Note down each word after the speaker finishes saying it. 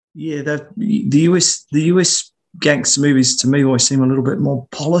Yeah, the US gangster movies to me always seem a little bit more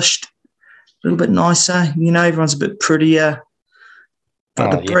polished, a little bit nicer. Everyone's a bit prettier.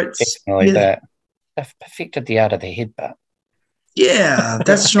 But the Brits, definitely they've perfected the art of the headbutt. Yeah,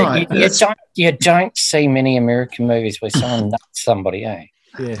 that's right. You don't see many American movies where someone nuts somebody, eh?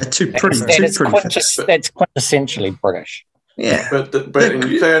 Yeah, they're that's quintessentially British. Yeah, but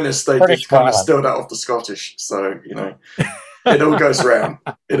in fairness, they did kind of steal that off the Scottish, so it all goes round.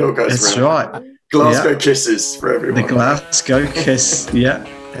 That's round. Right. Glasgow kisses for everyone. The Glasgow kiss, yeah.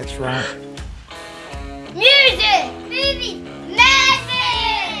 That's right. Music, movies,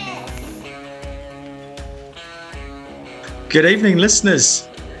 madness. Good evening, listeners,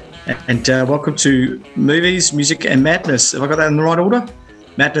 and welcome to Movies, Music, and Madness. Have I got that in the right order?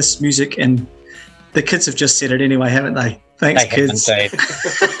 Madness, music, and the kids have just said it anyway, haven't they? Thanks, kids.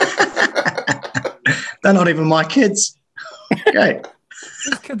 They're not even my kids. Okay.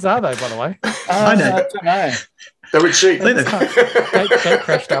 Whose kids are they, by the way? I know. I don't know. They were cheap. They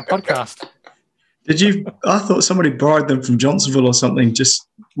crashed our podcast. Did you? I thought somebody borrowed them from Johnsonville or something. Just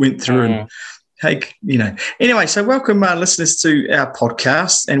went through and hey, Anyway, so welcome, listeners, to our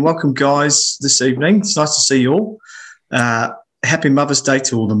podcast, and welcome, guys, this evening. It's nice to see you all. Happy Mother's Day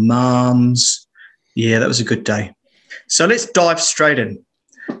to all the mums. Yeah, that was a good day. So let's dive straight in.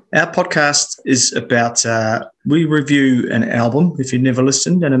 Our podcast is about we review an album, if you've never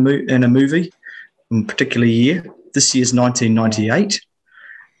listened, and a movie, in a particular year. This year's 1998.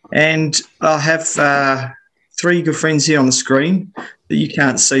 And I have three good friends here on the screen that you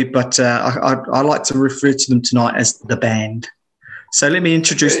can't see, but I like to refer to them tonight as the band. So let me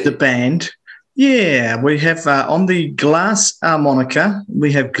introduce the band. Yeah, we have on the glass harmonica,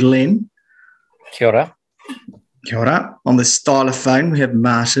 we have Glen. Kia ora. Kia ora. On the stylophone, we have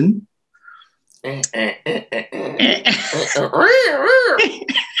Martin.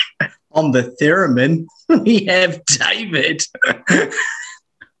 On the theremin, we have David.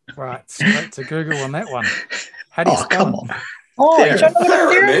 Right, straight to Google on that one. How do you spell come it? on. Oh, you don't know what a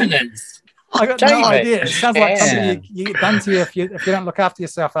theremin is? I got David. no idea. It sounds like something you get done to you if you don't look after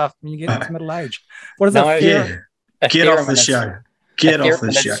yourself after you get into middle age. What is that? Get off the show. Get off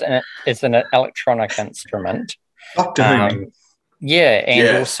the show. It's an electronic instrument. Doctor Who.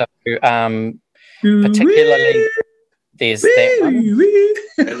 Also particularly there's that one.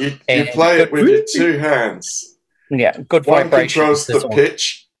 And you play it with your two hands. Yeah, good one vibration. One controls the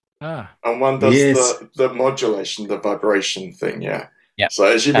pitch, and one does the modulation, the vibration thing. Yeah. So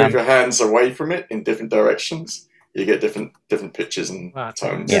as you move your hands away from it in different directions, you get different pitches and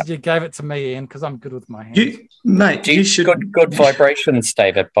tones. You gave it to me, Ian, because I'm good with my hands. You should good vibrations,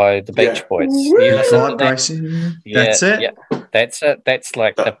 David, by the Beach Boys. You listen to that? That's it. Yeah, that's it. That's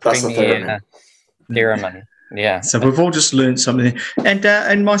like the premier theremin. Yeah. So we've all just learned something.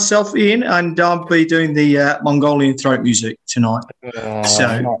 And myself, Ian, and I'll be doing the Mongolian throat music tonight.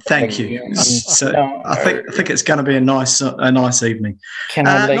 So thank you. So I think it's going to be a nice evening. Can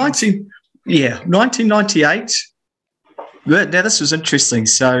I leave? 1998. Now this was interesting.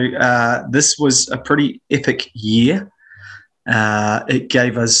 So this was a pretty epic year. It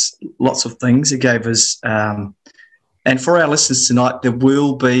gave us lots of things. It gave us, and for our listeners tonight, there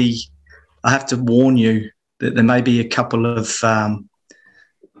will be. I have to warn you that there may be a couple of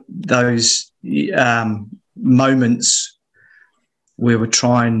those moments where we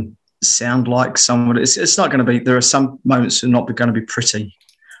try and sound like someone. It's not going to be. There are some moments that are not going to be pretty.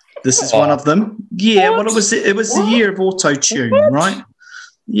 This is one of them. Yeah, well, it was the year of auto-tune, right?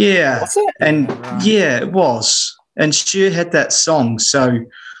 Yeah, and it was. And Cher had that song. So,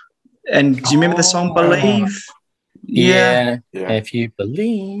 and do you remember the song "Believe"? Yeah. If you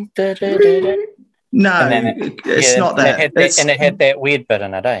believe. No, it's not that. And it had that weird bit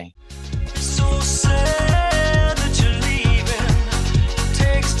in it, eh? So sad that you're leaving. It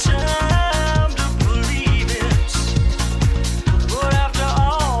takes time to believe it. But after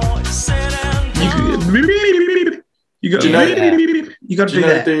all is said and done, you got to do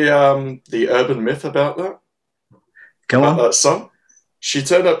that. The urban myth about that? Go on. That song? She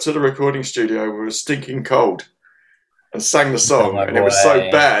turned up to the recording studio with a stinking cold and sang the song, and it was so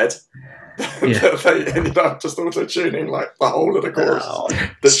bad that they ended up just auto-tuning like the whole of the chorus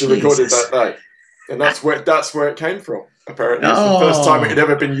that she recorded that day. And that's where it came from, apparently. It's the first time it had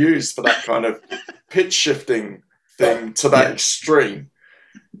ever been used for that kind of pitch shifting thing to that extreme.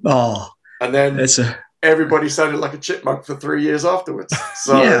 Oh. And then everybody sounded like a chipmunk for 3 years afterwards.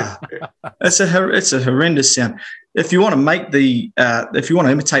 So it's a horrendous sound. If you want to make if you want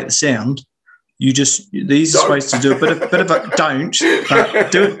to imitate the sound, you just the easiest ways to do a bit of a don't,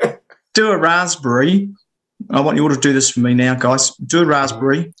 but do a raspberry, I want you all to do this for me now, guys. Do a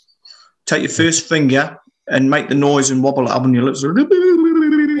raspberry. Take your first finger and make the noise and wobble it up on your lips like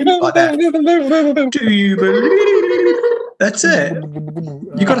that. Do you believe? That's it.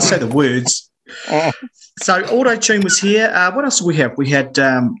 You got to say the words. So Auto Tune was here. What else did we have? We had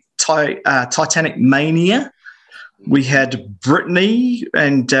Titanic Mania. We had Britney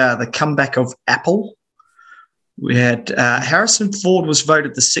and the comeback of Apple. We had Harrison Ford was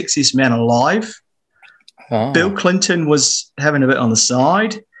voted the sexiest man alive. Oh. Bill Clinton was having a bit on the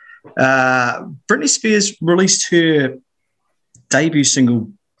side. Britney Spears released her debut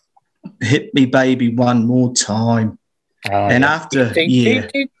single, "Hit Me Baby One More Time." And after, do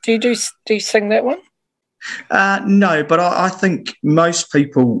you sing that one? No, but I think most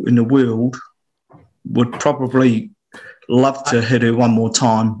people in the world would probably love to hit her one more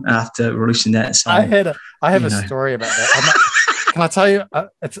time after releasing that song. I have a story about that. Can I tell you?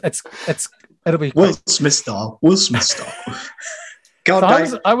 It'll be Will Smith style. God,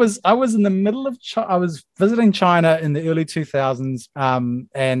 so I was in the middle of I was visiting China in the early 2000s,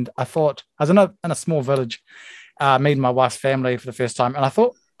 and I thought I was in a small village, meeting my wife's family for the first time, and I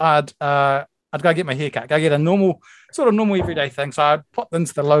thought I'd go get my haircut, go get a normal everyday thing. So I popped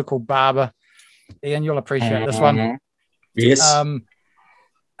into the local barber. Ian, you'll appreciate this one. Yes.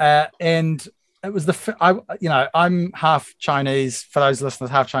 And it was I'm half Chinese, for those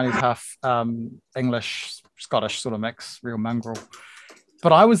listeners, half Chinese, half English, Scottish sort of mix, real mongrel.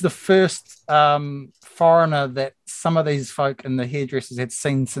 But I was the first foreigner that some of these folk in the hairdressers had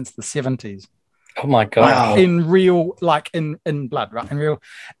seen since the 70s. Oh my God. Wow. In real, like in blood, right? In real.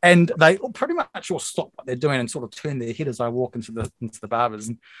 And they pretty much all stop what they're doing and sort of turn their head as I walk into the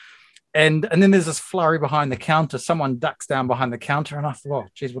barbers. And then there's this flurry behind the counter. Someone ducks down behind the counter, and I thought, oh,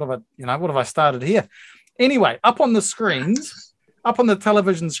 geez, what have I started here? Anyway, up on the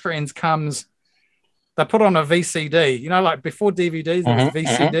television screens comes, they put on a VCD. Like before DVDs, there was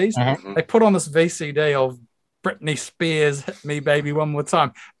VCDs. They put on this VCD of Britney Spears, "Hit Me Baby One More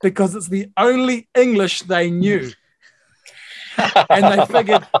Time," because it's the only English they knew. and they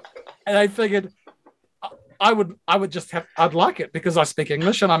figured I'd like it because I speak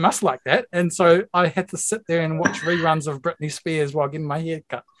English and I must like that. And so I had to sit there and watch reruns of Britney Spears while getting my hair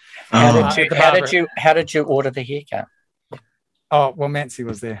cut. How did you order the haircut? Oh, well, Nancy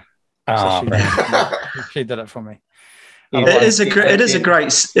was there. Oh, so she did it for me. It is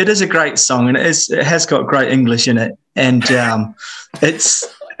a great song, and it has got great English in it, and it's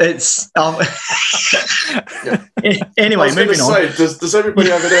anyway. Moving on. Does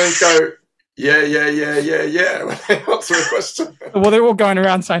everybody over there go? Yeah. When they answer a question. Well, they're all going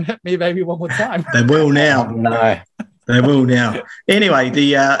around saying, "Hit me, baby, one more time." They will now. No. They will now. Anyway,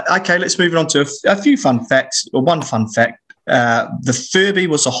 okay, let's move on to a few fun facts, or one fun fact. The Furby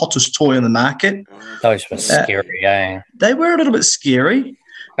was the hottest toy on the market. Those were scary, eh? They were a little bit scary.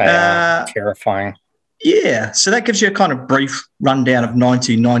 Terrifying. Yeah, so that gives you a kind of brief rundown of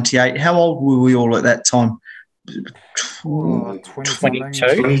 1998. How old were we all at that time? 22?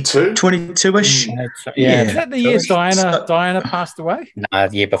 22-ish? Yeah. Is that the year Diana passed away? No,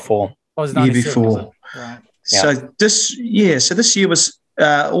 the year before. Oh, it was year 97, before. Right. So this year was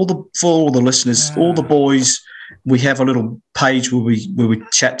for all the listeners, all the boys. We have a little page where we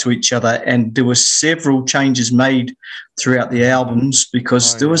chat to each other, and there were several changes made throughout the albums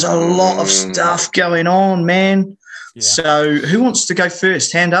because there was a lot of stuff going on, man. Yeah. So who wants to go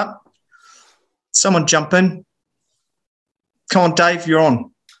first? Hand up. Someone jump in. Come on, Dave, you're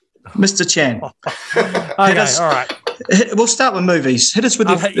on. Mr. Chan. Okay, all right. We'll start with movies.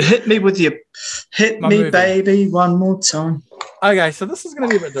 Hit me, movie. Baby, one more time. Okay, so this is going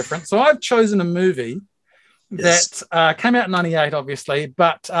to be a bit different. So I've chosen a movie that came out in 98, obviously,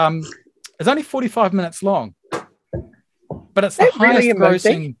 but it's only 45 minutes long. But it's the highest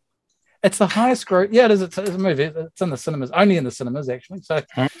grossing. It's the highest gross. Yeah, it is. It's a movie. It's in the cinemas, only in the cinemas, actually. So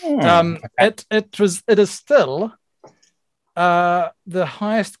it is still the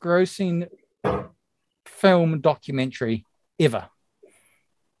highest grossing film documentary ever,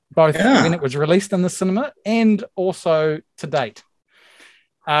 both when it was released in the cinema and also to date.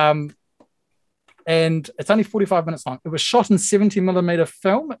 And it's only 45 minutes long. It was shot in 70mm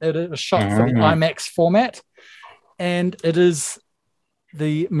film. It was shot for the IMAX format, and it is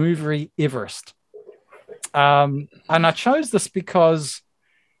the movie Everest. And I chose this because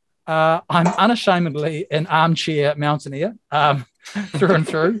I'm unashamedly an armchair mountaineer through and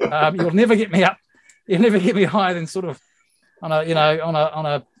through. You'll never get me up. You'll never get me higher than sort of on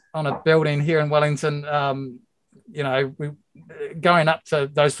a building here in Wellington. Going up to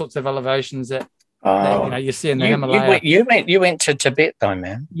those sorts of elevations at that, you see in the Himalaya. You went to Tibet though,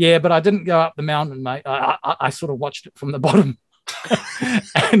 man. Yeah, but I didn't go up the mountain, mate. I sort of watched it from the bottom.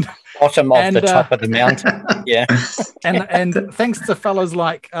 and Bottom of the top of the mountain. Yeah. and thanks to fellows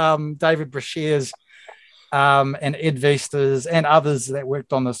like David Brashears and Ed Vestas and others that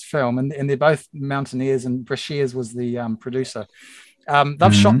worked on this film, and they're both mountaineers, and Brashears was the producer.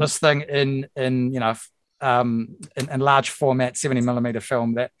 They've shot this thing in large format 70mm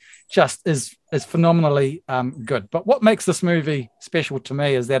film that just is phenomenally good. But what makes this movie special to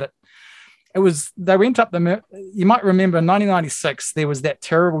me is that they went up you might remember in 1996 there was that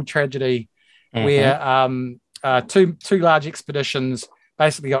terrible tragedy where two large expeditions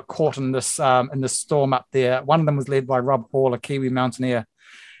basically got caught in this storm up there. One of them was led by Rob Hall, a Kiwi mountaineer,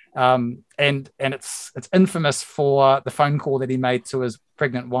 and it's infamous for the phone call that he made to his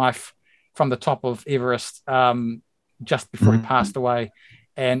pregnant wife from the top of Everest just before he passed away,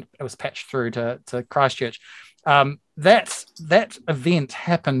 and it was patched through to Christchurch. That event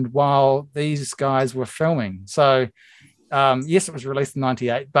happened while these guys were filming. So yes, it was released in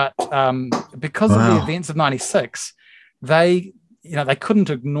 98, but because of the events of 96, they couldn't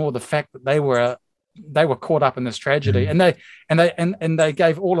ignore the fact that they were caught up in this tragedy, and they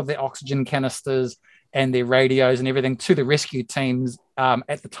gave all of their oxygen canisters and their radios and everything to the rescue teams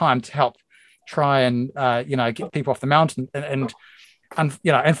at the time to help try and get people off the mountain. And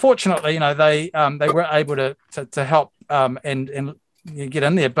unfortunately, they were able to help and get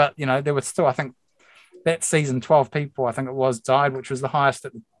in there, but there was still, I think that season 12 people, I think it was, died, which was the highest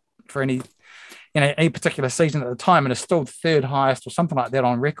for any particular season at the time, and it's still third highest or something like that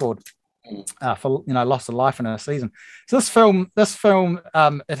on record for loss of life in a season. So this film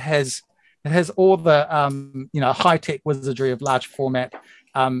it has all the high tech wizardry of large format.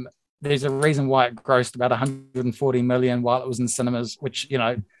 There's a reason why it grossed about 140 million while it was in cinemas, which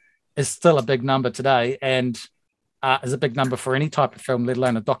is still a big number today, and is a big number for any type of film, let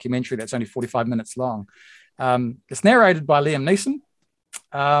alone a documentary that's only 45 minutes long. It's narrated by Liam Neeson.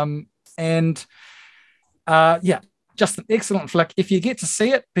 Just an excellent flick if you get to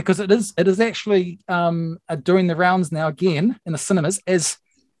see it, because it is actually doing the rounds now again in the cinemas as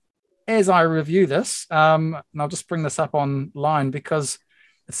I review this. And I'll just bring this up online because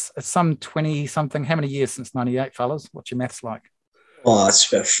it's some 20 something. How many years since 98, fellas? What's your maths like? Oh,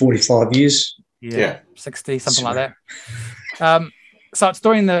 it's about 45 years. Yeah. 60, something like that. So it's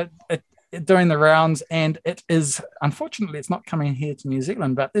doing the rounds, and it is, unfortunately, it's not coming here to New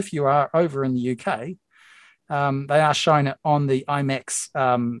Zealand, but if you are over in the UK, they are showing it on the IMAX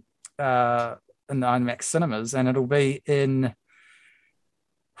in the IMAX cinemas, and it'll be in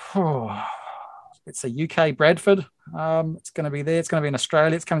it's a UK Bradford. It's going to be there. It's going to be in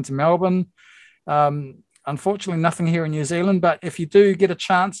Australia. It's coming to Melbourne. Unfortunately, nothing here in New Zealand, but if you do get a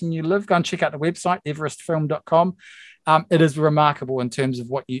chance and you live, go and check out the website, everestfilm.com. It is remarkable in terms of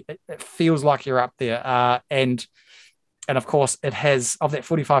it feels like you're up there. And of course, it has, of that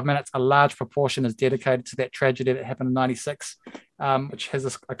 45 minutes, a large proportion is dedicated to that tragedy that happened in 96, which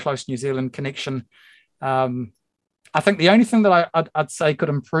has a close New Zealand connection. I think the only thing that I'd say could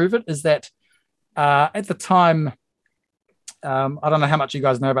improve it is that at the time, I don't know how much you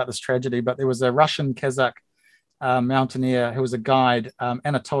guys know about this tragedy, but there was a Russian Kazakh mountaineer who was a guide,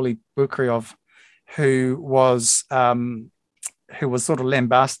 Anatoly Bukryov, who was sort of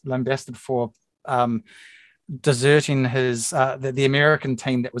lambasted for deserting the American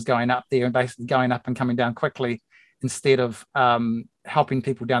team that was going up there and basically going up and coming down quickly instead of helping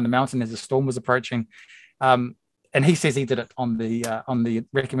people down the mountain as the storm was approaching. And he says he did it on the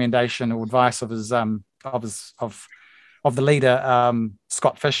recommendation or advice of the leader,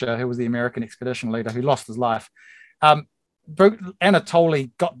 Scott Fisher, who was the American expedition leader, who lost his life.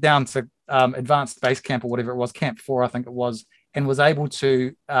 Anatoly got down to advanced base camp or whatever it was, Camp 4, I think it was, and was able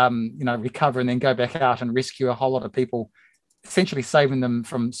to recover and then go back out and rescue a whole lot of people, essentially saving them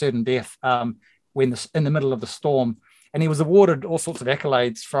from certain death in the middle of the storm. And he was awarded all sorts of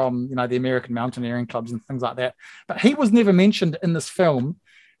accolades from the American mountaineering clubs and things like that. But he was never mentioned in this film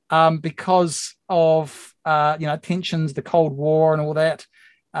because of tensions, the Cold War, and all that.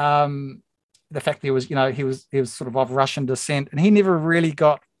 The fact that he was sort of Russian descent, and he never really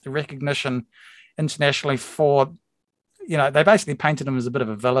got the recognition internationally for. They basically painted him as a bit of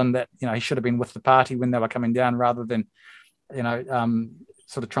a villain, that he should have been with the party when they were coming down, rather than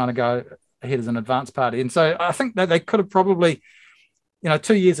sort of trying to go ahead as an advance party. And so I think that they could have probably,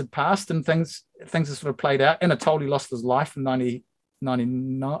 2 years had passed and things have sort of played out. Anatoly lost his life in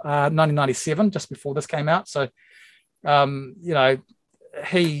 1997, just before this came out. So, I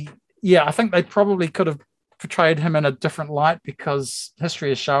think they probably could have portrayed him in a different light, because history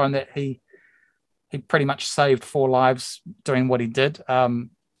has shown that he he pretty much saved 4 lives doing what he did.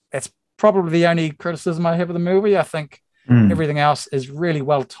 That's probably the only criticism I have of the movie. I think everything else is really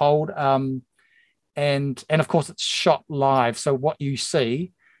well told. And of course it's shot live. So what you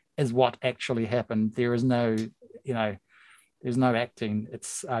see is what actually happened. There is no, there's no acting.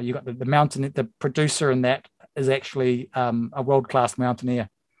 It's you got the mountain. The producer in that is actually a world-class mountaineer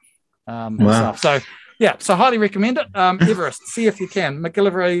himself. So yeah, so highly recommend it. Everest, see if you can.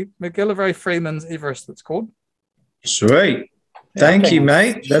 McGillivray Freeman's Everest, it's called. Sweet. Thank you,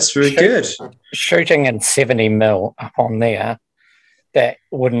 mate. That's very good. Shooting in 70 mil up on there, that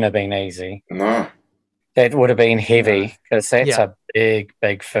wouldn't have been easy. No. That would have been heavy because that's a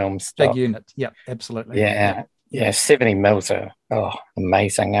big film stock. Big unit. Yeah, absolutely. Yeah. 70 mils are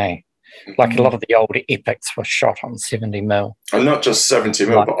amazing, eh? Like a lot of the old epics were shot on 70 mil. And not just 70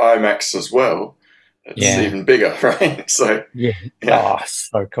 mil, but IMAX as well. It's even bigger, right? So Oh,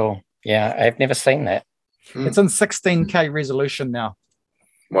 so cool. Yeah, I've never seen that. It's in 16K resolution now.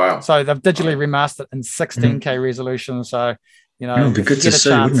 Wow. So they've digitally remastered in 16K resolution. So, it'd be good to see,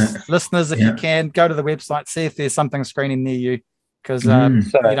 wouldn't it? Listeners, if you can, go to the website, see if there's something screening near you. Because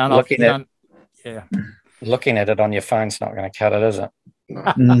looking at it on your phone's not going to cut it, is it?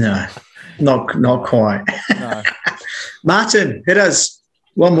 No, not quite. No. Martin, hit us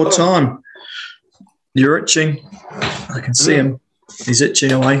one more time. You're itching. I can see him. He's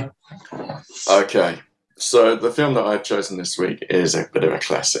itching away. Okay. So the film that I've chosen this week is a bit of a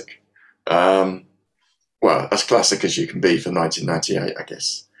classic. Well, as classic as you can be for 1998, I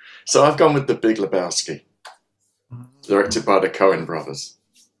guess. So I've gone with The Big Lebowski, directed by the Coen brothers.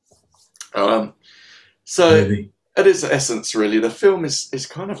 At its essence, really, the film is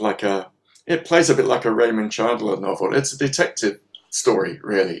kind of like it plays a bit like a Raymond Chandler novel. It's a detective story,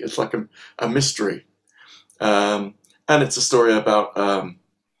 really. It's like a mystery. And it's a story about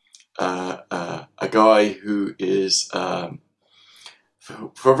a guy who is, for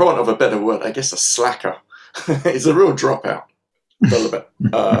want of a better word, I guess a slacker. He's a real dropout.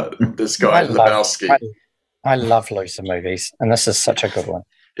 This guy, Lebowski. I love loser movies, and this is such a good one.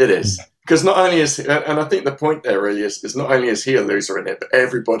 It is. Because not only is, and I think the point there really is not only is he a loser in it, but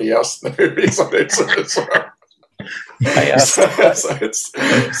everybody else in the movie is on it as well. So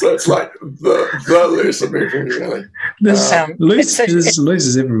it's like the loser movie, really. There's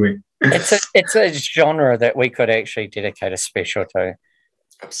losers everywhere. It's a genre that we could actually dedicate a special to.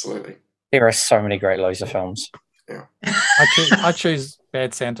 Absolutely. There are so many great loser films. Yeah. I choose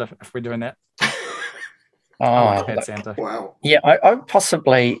Bad Santa if we're doing that. Bad Santa. Wow. Yeah, I would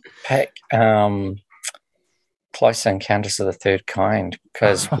possibly pick Close Encounters of the Third Kind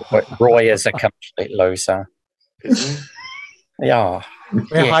because Roy is a complete loser. Yeah. We're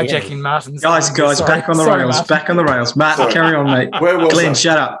hijacking Martin's. Guys, back on the rails. Martin. Back on the rails. Martin, carry on, mate. Where was Glen, I?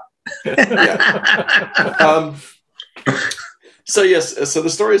 shut up. So the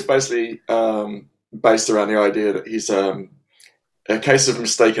story is basically based around the idea that he's a case of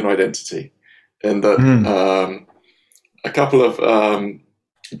mistaken identity, and that a couple of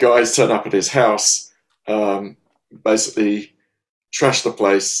guys turn up at his house, basically trash the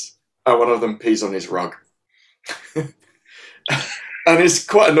place, and one of them pees on his rug. And he's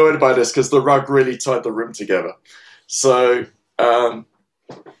quite annoyed by this because the rug really tied the room together. So turns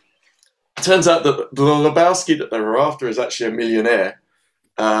out that the Lebowski that they were after is actually a millionaire,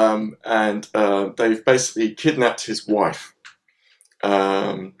 and they've basically kidnapped his wife.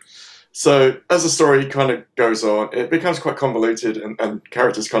 So as the story kind of goes on, it becomes quite convoluted, and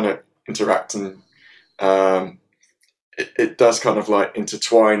characters kind of interact, and it does kind of like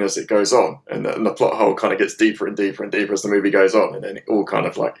intertwine as it goes on, and the plot hole kind of gets deeper and deeper and deeper as the movie goes on, and then it all kind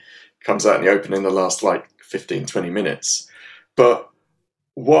of like comes out in the open in the last like 15, 20 minutes. But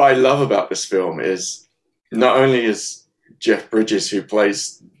what I love about this film is not only is Jeff Bridges, who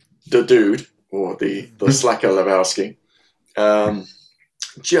plays the dude, or the slacker Lebowski,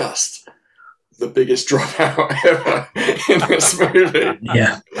 just the biggest dropout ever in this movie.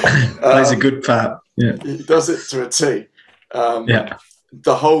 Yeah. Plays a good part. Yeah. He does it to a T.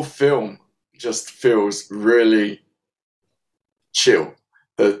 The whole film just feels really chill.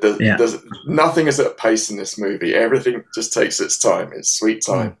 There's nothing is at pace in this movie. Everything just takes its time. It's sweet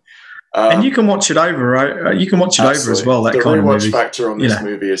time. And you can watch it over, right? You can watch it over as well. That kind of movie. The rewatch factor on this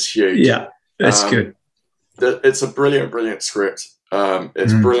movie is huge. Yeah, it's good. It's a brilliant script.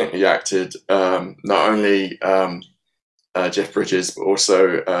 It's brilliantly acted. Not only Jeff Bridges, but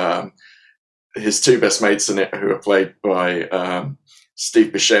also his two best mates in it, who are played by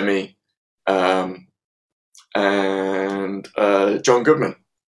Steve Buscemi and John Goodman,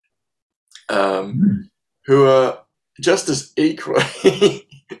 who are just as equally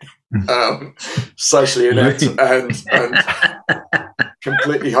socially inept and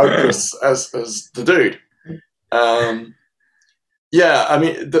completely hopeless as the dude. Yeah, I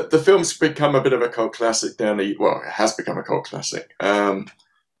mean, the film's become a bit of a cult classic it has become a cult classic.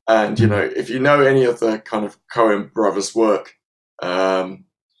 And, you know, if you know any of the kind of Coen brothers' work,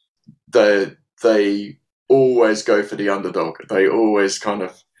 they always go for the underdog. They always kind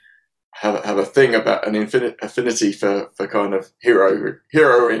of have a thing about an affinity for kind of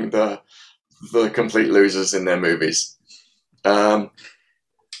heroing the complete losers in their movies.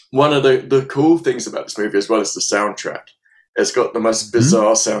 One of the cool things about this movie as well is the soundtrack. It's got the most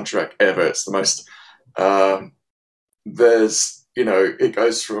bizarre soundtrack ever. It's the most there's, you know, it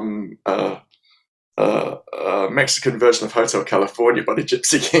goes from Mexican version of Hotel California by the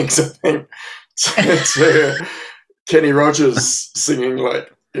Gypsy Kings, I think, to Kenny Rogers singing,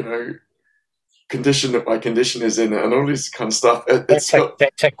 like, you know, Condition That My Condition Is In, and all this kind of stuff. That's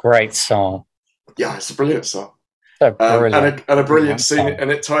a great song. Yeah, it's a brilliant song. So brilliant. And a brilliant scene,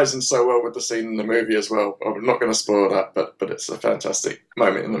 and it ties in so well with the scene in the movie as well. I'm not going to spoil that, but it's a fantastic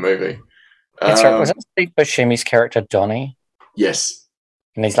moment in the movie. That's right. Was it Steve Buscemi's character, Donnie? Yes.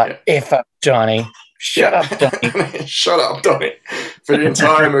 And he's like, F up, Donnie. Shut up, Donnie. Shut up, Donnie. For the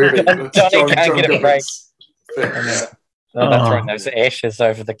entire movie. Donnie can't get a break. They're throwing those ashes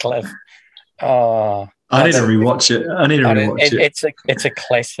over the cliff. Oh, I need to rewatch it. It's a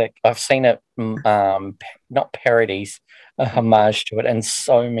classic. I've seen it, not parodies, a homage to it in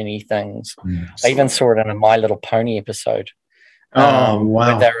so many things. I even saw it in a My Little Pony episode. Oh,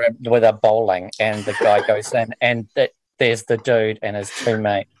 wow. Where they're bowling, and the guy goes in, and there's the dude and his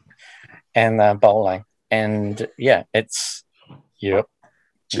teammate, and they're bowling. And yeah, it's, yep,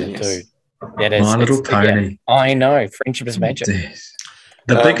 dude. It is. My Little Pony. Yeah, I know. Friendship is magic.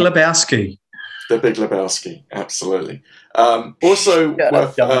 The Big Lebowski. The Big Lebowski, absolutely. Also,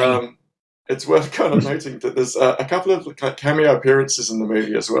 it's worth kind of noting that there's a couple of cameo appearances in the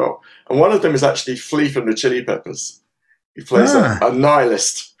movie as well. And one of them is actually Flea from the Chili Peppers. He plays a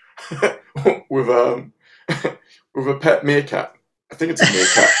nihilist with a pet meerkat. I think it's a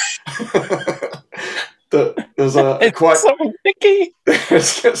meerkat. There's a quite so picky.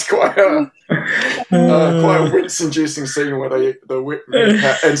 it's quite a wince-inducing scene where the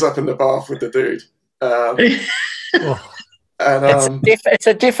meerkat ends up in the bath with the dude. And it's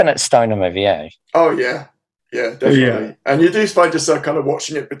a definite stoner movie, eh? Oh yeah, definitely. Yeah. And you do find yourself kind of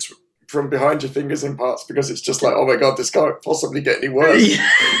watching it from behind your fingers in parts, because it's just like, oh my god, this can't possibly get any worse.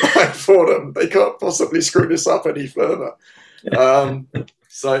 Like, for them, they can't possibly screw this up any further.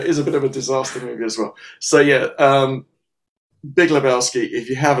 So it is a bit of a disaster movie as well. So yeah, Big Lebowski. If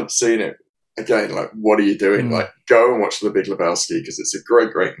you haven't seen it, again, like, what are you doing? Like, go and watch The Big Lebowski, because it's a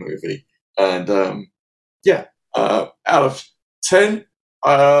great movie. And out of 10,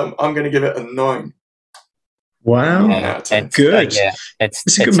 I'm going to give it a 9. Wow, good. Yeah,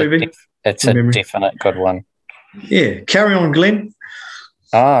 it's a good movie. It's a definite good one. Yeah, carry on, Glenn.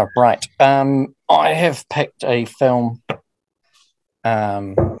 Right. I have picked a film.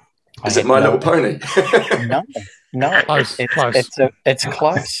 Is it My Little Pony? No. Close. It's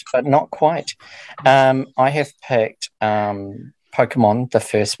close, but not quite. I have picked Pokemon, the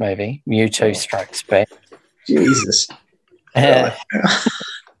first movie, Mewtwo Strikes Back. Jesus. Came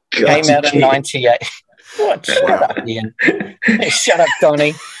out in 98. What? Shut up, Ian. Shut up,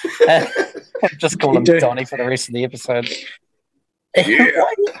 Donnie. Just call him Donnie for the rest of the episode. Yeah.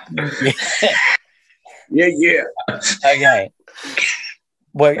 Okay.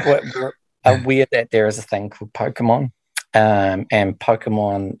 We're aware that there is a thing called Pokemon, and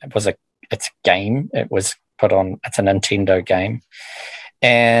Pokemon it's a game. It was put on. It's a Nintendo game,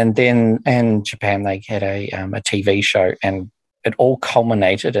 and then in Japan they had a TV show, and it all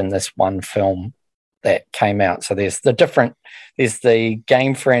culminated in this one film that came out. So there's the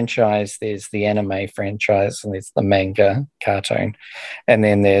game franchise, there's the anime franchise, and there's the manga cartoon, and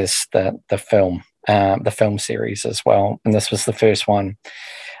then there's the film series as well. And this was the first one.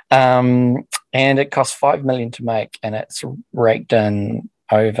 And it cost $5 million to make, and it's raked in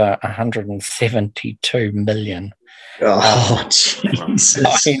over $172 million. Oh,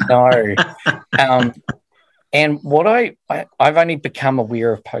 Jesus. I know. And what I've only become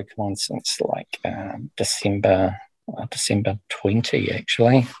aware of Pokemon since like December 20,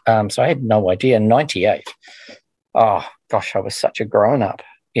 actually. So I had no idea. 98. Oh gosh, I was such a grown up.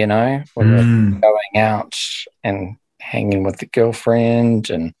 You know, we were going out and hanging with the girlfriend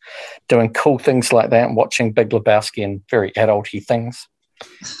and doing cool things like that, and watching Big Lebowski and very adulty things.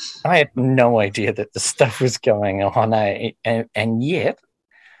 I had no idea that this stuff was going on, and yet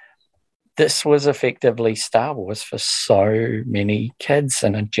this was effectively Star Wars for so many kids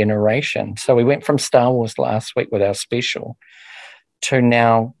in a generation. So we went from Star Wars last week with our special to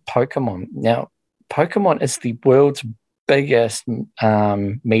now Pokemon. Now, Pokemon is the world's biggest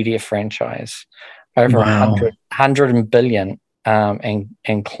media franchise, over 100 billion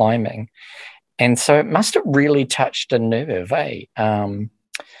and climbing. And so it must have really touched a nerve,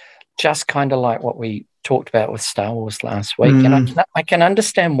 just kind of like what we talked about with Star Wars last week. And I can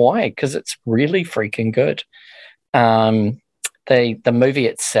understand why, because it's really freaking good. The movie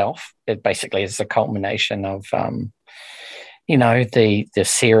itself, it basically is a culmination of the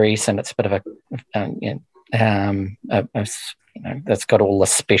series, and it's a bit of that's got all the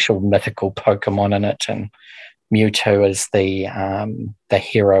special mythical Pokemon in it, and Mewtwo is the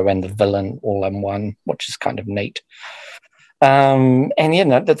hero and the villain all in one, which is kind of neat.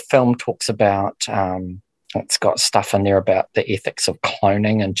 The film talks about it's got stuff in there about the ethics of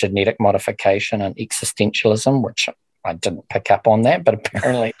cloning and genetic modification and existentialism, which I didn't pick up on that, but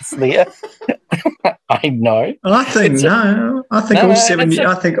apparently it's there. I know. I think all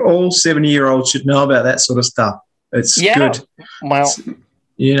 70-year-olds should know about that sort of stuff. It's good. Well,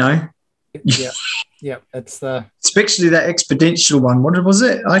 Yeah, it's the especially that exponential one. What was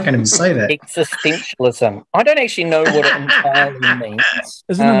it? I can't even say that. Existentialism. I don't actually know what it entirely means.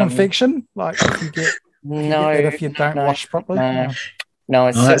 Isn't it an infection? Like if you get if you don't wash properly. No,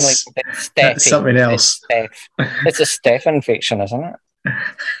 it's certainly that's something else. It's a staph infection, isn't it?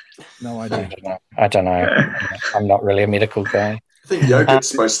 No idea. I don't know. I'm not really a medical guy. I think yogurt's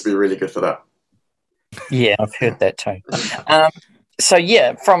supposed to be really good for that. Yeah, I've heard that too.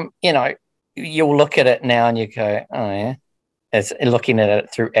 You'll look at it now and you go, oh yeah, as looking at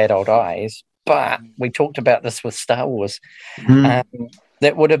it through adult eyes. But we talked about this with Star Wars.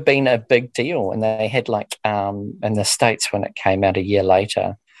 That would have been a big deal, and they had in the States when it came out a year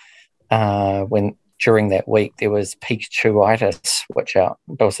later, when during that week there was Pikachu-itis, which there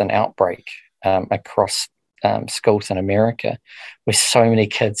was an outbreak across schools in America, where so many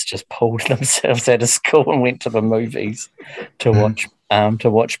kids just pulled themselves out of school and went to the movies to watch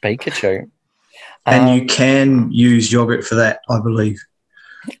Pikachu. And you can use yogurt for that, I believe.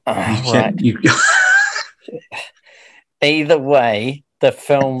 Right. Either way, the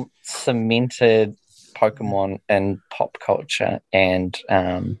film cemented Pokemon in pop culture and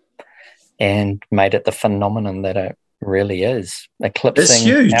made it the phenomenon that it really is, eclipsing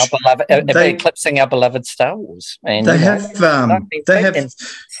our beloved Star Wars. And they have the apps.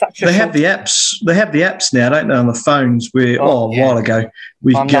 They have the apps now, don't they, on the phones? Where a while ago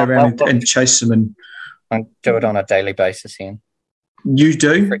we go around and chase them, and I do it on a daily basis. Ian, you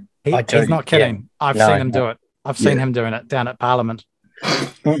do? He's not kidding. Yeah. I've seen him do it. I've seen him doing it down at Parliament.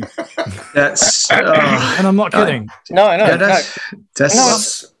 That's and I'm not kidding. No.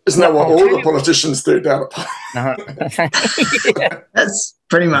 Isn't that what all the politicians do down at Parliament? Yeah. That's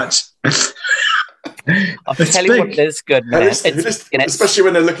pretty much. I'll tell you what is good, man. Especially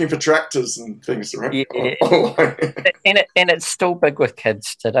when they're looking for tractors and things, right? Yeah. and it's still big with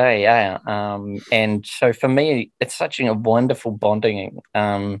kids today, and so for me, it's such a wonderful bonding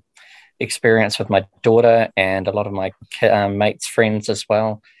experience with my daughter and a lot of my mates' friends as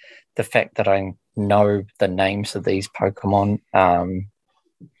well. The fact that I know the names of these Pokemon,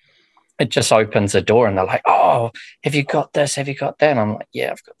 it just opens a door, and they're like, "Oh, have you got this? Have you got that?" And I'm like, "Yeah,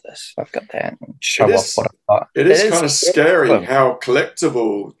 I've got this. I've got that." And show off what I've got. It is kind of scary how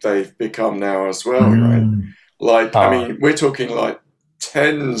collectible they've become now as well, right? Like, I mean, we're talking like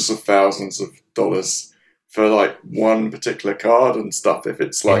tens of thousands of dollars for like one particular card and stuff. If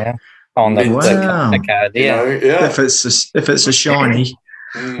it's like on the card, if it's a shiny.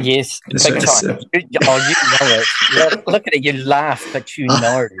 Yes, big time. You know it. Look at it. You laugh, but you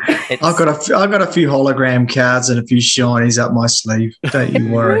know. I've got a few hologram cards and a few shinies up my sleeve. Don't you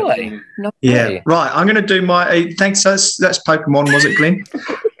worry. Really? No way. Right. I'm going to do my. Thanks. That's Pokemon, was it, Glenn?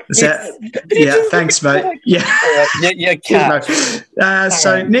 Thanks, mate. Yeah. Cat.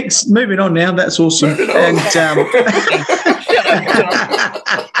 So next, moving on now. That's awesome. And I'm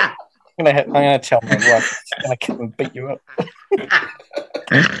going to tell my wife. She's going to come and beat you up.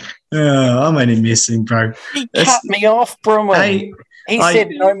 I'm only messing, bro. He cut me off, Brumwell. He said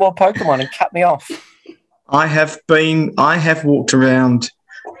no more Pokemon and cut me off. I have walked around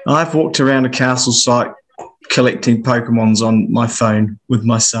a castle site collecting Pokemons on my phone with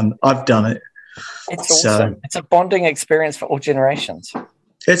my son. I've done it. It's awesome. It's a bonding experience for all generations.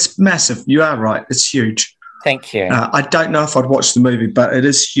 It's massive. You are right. It's huge. Thank you. I don't know if I'd watch the movie, but it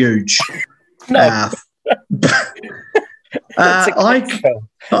is huge. No.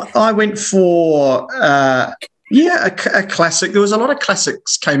 I went for Yeah, a classic. There was a lot of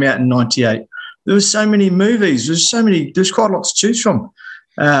classics came out in '98. There was so many movies. There's quite a lot to choose from.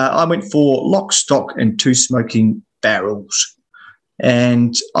 I went for Lock, Stock, and Two Smoking Barrels.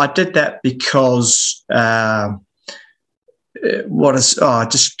 And I did that because I just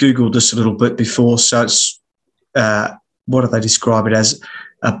Googled this a little bit before. So it's, what do they describe it as?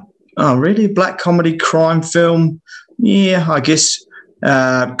 Really? Black comedy crime film? Yeah, I guess.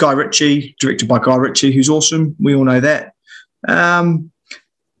 Guy Ritchie, directed by Guy Ritchie, who's awesome. We all know that.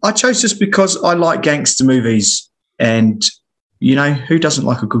 I chose this because I like gangster movies. And, who doesn't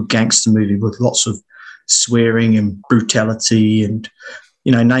like a good gangster movie with lots of swearing and brutality and,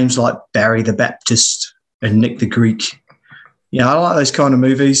 names like Barry the Baptist and Nick the Greek. I like those kind of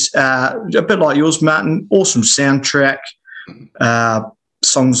movies. A bit like yours, Martin. Awesome soundtrack.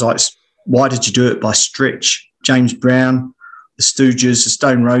 Songs like Why Did You Do It by Stretch, James Brown, The Stooges, The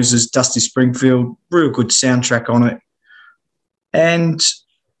Stone Roses, Dusty Springfield. Real good soundtrack on it. And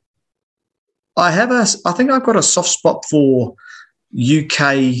I think I've got a soft spot for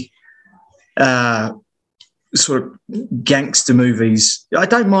UK sort of gangster movies. I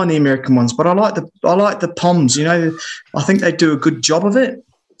don't mind the American ones, but I like the Poms. I think they do a good job of it.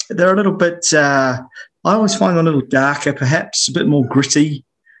 They're a little bit. I always find them a little darker, perhaps a bit more gritty,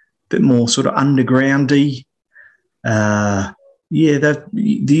 a bit more sort of undergroundy. The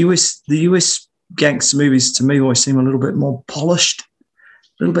US gangster movies to me always seem a little bit more polished,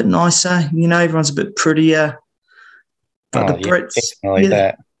 a little bit nicer. Everyone's a bit prettier. But the Brits,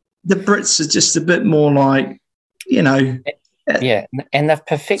 the Brits are just a bit more like, and they've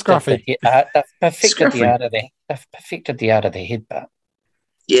perfected the art of the headbutt.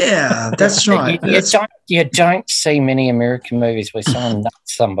 Yeah, that's right. You don't see many American movies where someone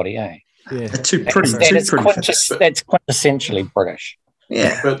nuts somebody, eh? Yeah, they're too pretty. That's quintessentially British.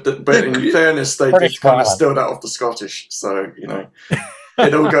 Yeah, but in fairness, they did kind of steal that off the Scottish, so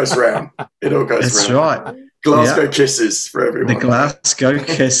it all goes round. That's right. Glasgow kisses for everyone. The Glasgow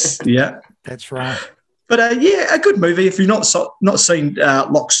kiss, yeah, that's right. But a good movie. If you've not seen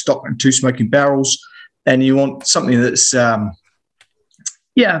Lock, Stock, and Two Smoking Barrels, and you want something that's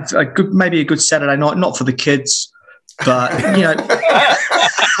maybe a good Saturday night, not for the kids, but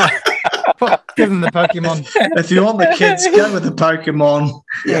give them the Pokemon. If you want the kids, go with the Pokemon.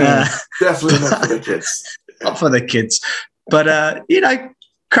 Yeah, definitely not for the kids. Not for the kids, but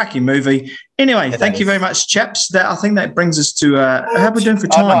cracking movie. Anyway, thank you very much, chaps. I think that brings us to how are we doing for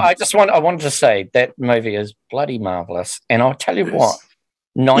time? I wanted to say that movie is bloody marvelous, and I'll tell you what,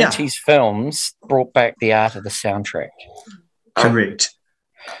 90s films brought back the art of the soundtrack. Correct.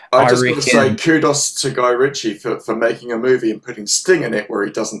 I just want to say kudos to Guy Ritchie for making a movie and putting Sting in it where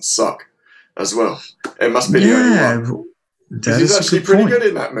he doesn't suck as well. It must be the only one. He's actually pretty good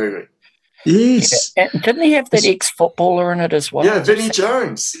in that movie. Yes. Yeah. And didn't he have that ex-footballer in it as well? Yeah, Vinnie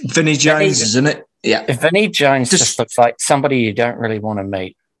Jones. Vinnie Jones, isn't it? Yeah. Vinnie Jones just looks like somebody you don't really want to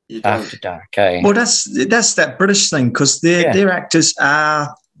meet after dark. Eh? Well, that's that British thing because their actors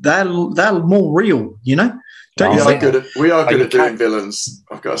are they're more real, Don't you think? We are good at doing villains,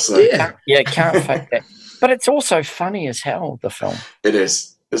 I've got to say. Can't fake that. But it's also funny as hell, the film. It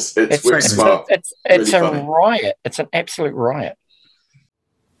is. It's really smart. It's really a riot. It's an absolute riot.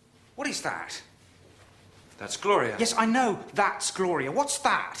 What is that? That's Gloria. Yes, I know. That's Gloria. What's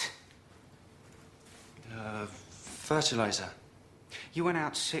that? Fertilizer. You went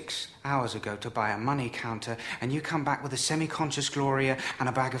out 6 hours ago to buy a money counter, and you come back with a semi-conscious Gloria and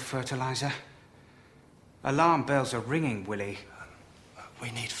a bag of fertilizer? Alarm bells are ringing, Willie. We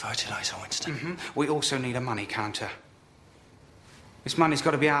need fertilizer, Winston. Mm-hmm. We also need a money counter. This money's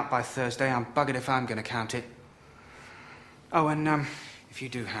got to be out by Thursday. I'm buggered if I'm going to count it. Oh, and if you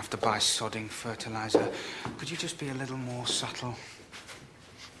do have to buy sodding fertilizer, could you just be a little more subtle?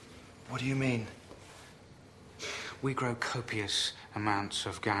 What do you mean? We grow copious amounts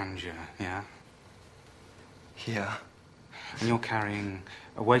of ganja, yeah? Yeah. And you're carrying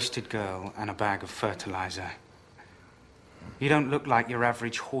a wasted girl and a bag of fertilizer. You don't look like your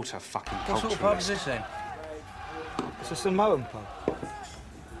average horter fucking culturalist. What sort of pub is this then? It's a Samoan pub.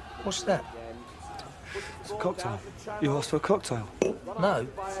 What's that? It's a cocktail. You asked for a cocktail. No.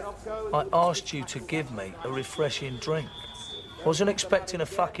 I asked you to give me a refreshing drink. Wasn't expecting a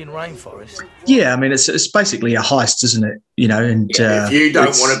fucking rainforest. Yeah, I mean, it's basically a heist, isn't it? And if you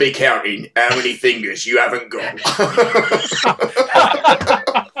don't want to be counting how many fingers you haven't got.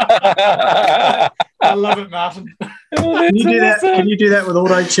 I love it, Martin. Can you do that? Can you do that with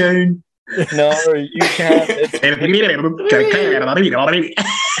auto tune? No, you can't.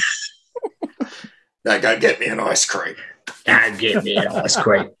 Now go get me an ice cream. Go get me an ice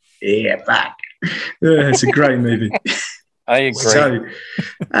cream. Yeah, back. Yeah, it's a great movie. I agree. So,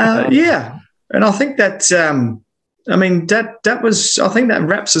 yeah, and I think that I think that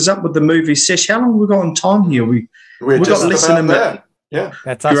wraps us up with the movie sesh. How long have we got on time here? We've got less than a minute. Yeah,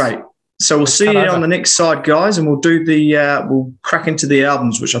 that's us. Great. So we'll see you on the next side, guys, and we'll do we'll crack into the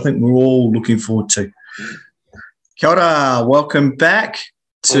albums, which I think we're all looking forward to. Kia ora, welcome back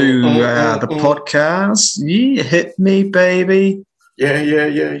to the podcast. Yeah, hit me, baby. Yeah.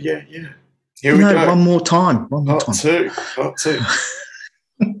 Here we go. One more time. Part two.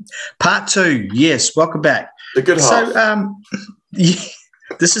 Part two. Yes, welcome back. The good half. So,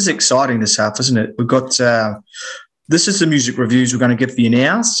 this is exciting, this half, isn't it? We've got this is the music reviews we're going to give you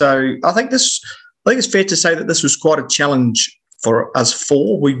now. So I think it's fair to say that this was quite a challenge for us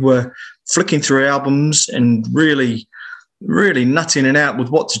four. We were flicking through albums and really nutting it out with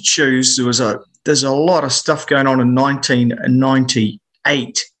what to choose. There's a lot of stuff going on in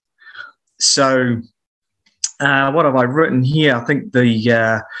 1998. So what have I written here? I think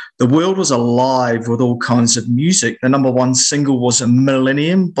the world was alive with all kinds of music. The number one single was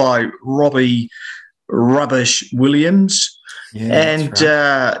Millennium by Robbie Rubbish Williams. Yeah, and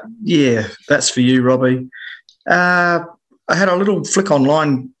right. That's for you, Robbie. I had a little flick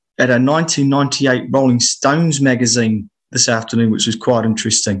online at a 1998 Rolling Stones magazine this afternoon, which was quite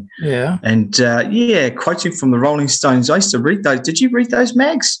interesting. Yeah. And quoting from the Rolling Stones, I used to read those. Did you read those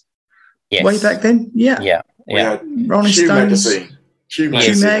mags? Yes. Way back then? Yeah. Rolling Q Stones. magazine. Q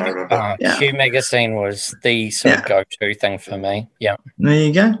Mag. I remember. Q magazine was the sort of go-to thing for me. Yeah. There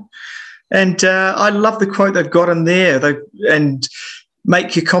you go. And I love the quote they've got in there. And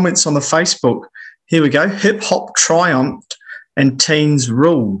make your comments on the Facebook. Here we go. Hip-hop triumphed and teens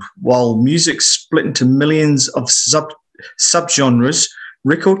ruled. While music split into millions of subgenres,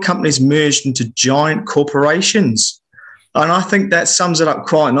 record companies merged into giant corporations. And I think that sums it up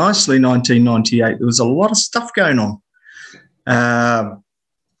quite nicely, 1998. There was a lot of stuff going on.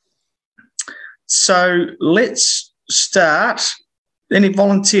 So let's start. Any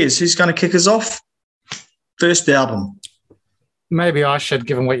volunteers? Who's going to kick us off? First album. Maybe I should,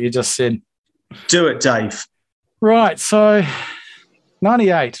 given what you just said. Do it, Dave. Right, so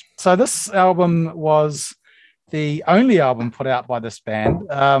 98. So this album was the only album put out by this band.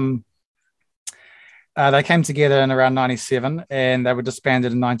 They came together in around 97 and they were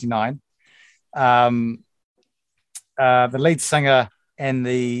disbanded in 99. The lead singer and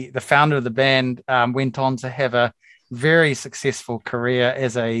the founder of the band went on to have a very successful career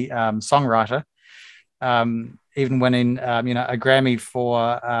as a songwriter, even winning a Grammy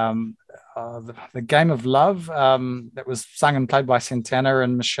for the Game of Love that was sung and played by Santana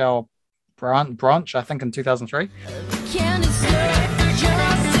and Michelle Branch, I think, in 2003.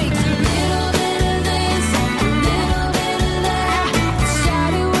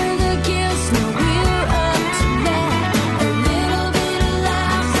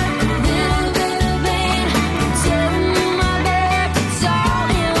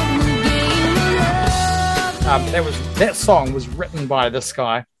 That song was written by this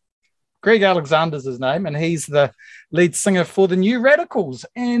guy. Greg Alexander's his name, and he's the lead singer for the New Radicals.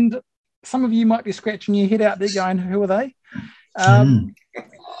 And some of you might be scratching your head out there going, who are they?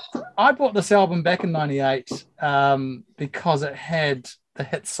 I bought this album back in 98 because it had the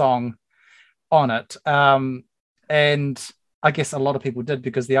hit song on it. And I guess a lot of people did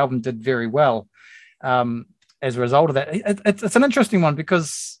because the album did very well as a result of that. It's an interesting one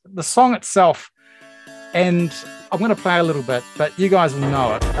because the song itself, and I'm going to play a little bit, but you guys will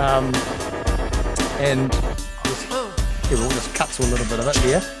know it. And we'll just cut to a little bit of it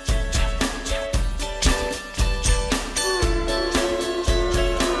here.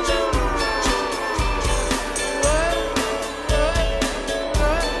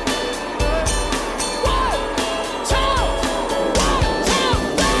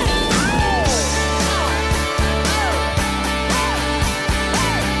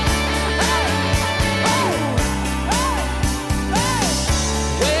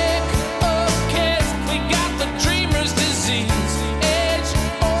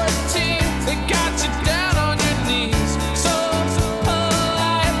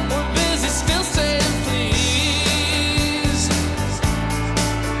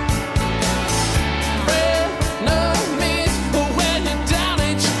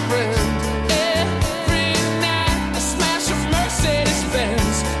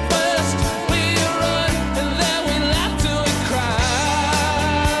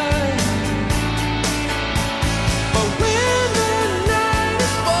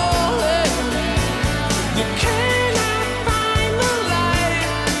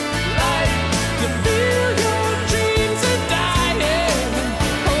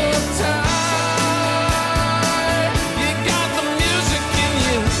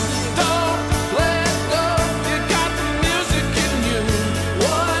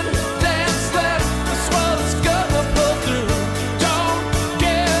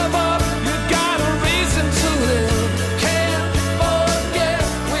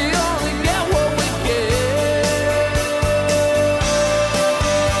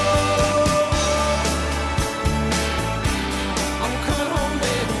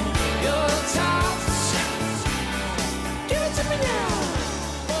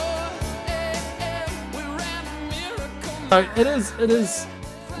 So it is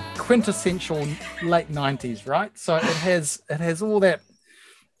quintessential late 90s, right? So it has all that.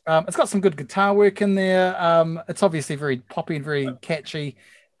 It's got some good guitar work in there. It's obviously very poppy and very catchy,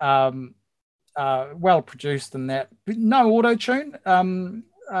 well produced in that. No auto tune,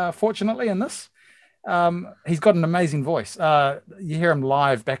 fortunately, in this. He's got an amazing voice. You hear him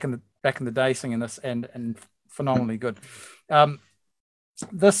live back in the day singing this, and phenomenally good.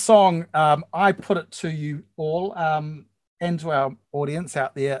 This song, I put it to you all, and to our audience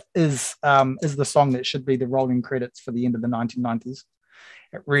out there, is the song that should be the rolling credits for the end of the 1990s.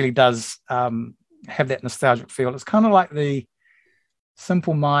 It really does have that nostalgic feel. It's kind of like the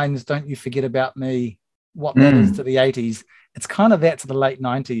Simple Minds, Don't You Forget About Me, what that is to the 80s. It's kind of that to the late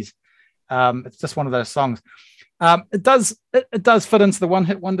 90s. It's just one of those songs. It does fit into the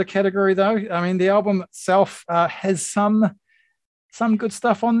one-hit wonder category, though. I mean, the album itself has some good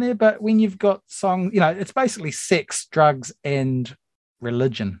stuff on there, but when you've got songs, it's basically sex, drugs, and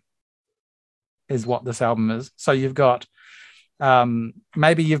religion is what this album is. So you've got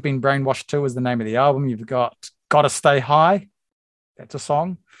Maybe You've Been Brainwashed Too is the name of the album. You've got Gotta Stay High. That's a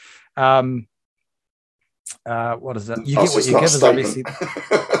song. What is it? You Get What You Give is obviously.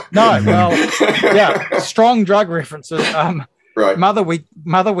 No, well, yeah, strong drug references. Right. Mother,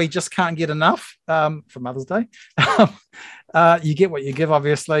 we just can't get enough for Mother's Day. You Get What You Give,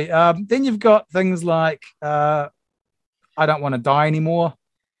 obviously. Then you've got things like I Don't Want to Die Anymore.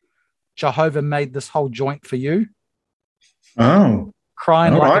 Jehovah Made This Whole Joint for You. Oh,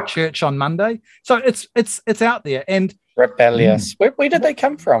 Crying Like a Church on Monday. So it's out there and rebellious. Where did they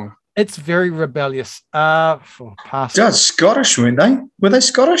come from? It's very rebellious. That's Scottish, weren't they? Were they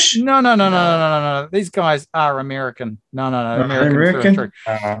Scottish? No. These guys are American. No. American.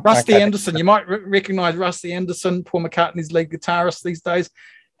 Rusty Anderson. You might recognize Rusty Anderson, Paul McCartney's lead guitarist these days.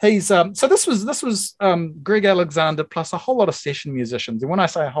 He's so this was Greg Alexander plus a whole lot of session musicians. And when I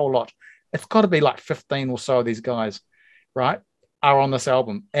say a whole lot, it's got to be like 15 or so of these guys, right, are on this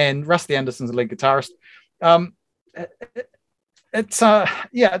album. And Rusty Anderson's the lead guitarist. It's a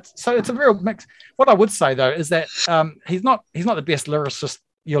real mix. What I would say though is that he's not the best lyricist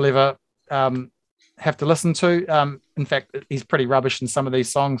you'll ever have to listen to. In fact, he's pretty rubbish in some of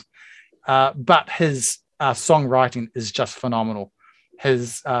these songs, but his songwriting is just phenomenal.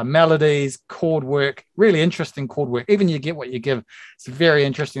 His melodies, chord work, really interesting chord work. Even You Get What You Give. It's a very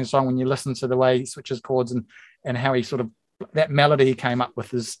interesting song when you listen to the way he switches chords and how he sort of that melody he came up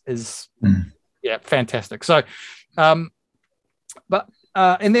with is fantastic. So.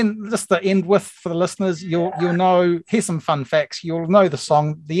 And then just to end with for the listeners, you'll know, here's some fun facts. You'll know the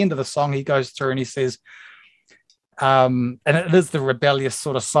song, the end of the song, he goes through and he says, and it is the rebellious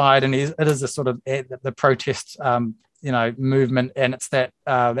sort of side, and it is a sort of the protest, movement, and it's that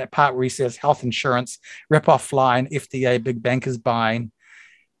part where he says health insurance, rip-off line, FDA, big bankers buying.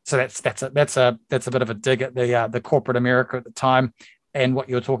 So that's a bit of a dig at the corporate America at the time, and what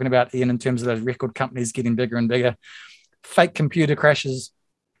you were talking about, Ian, in terms of those record companies getting bigger and bigger. Fake computer crashes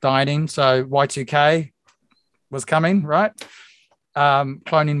dying, so Y2K was coming, right?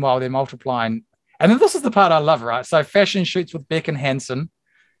 Cloning while they're multiplying. And then this is the part I love, right? So fashion shoots with Beck and Hansen,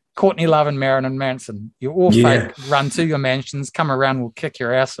 Courtney Love and Marilyn Manson. You're all fake, run to your mansions, come around, we'll kick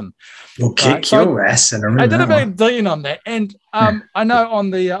your ass in. We'll kick your ass in. I did a bit of digging on that. And I know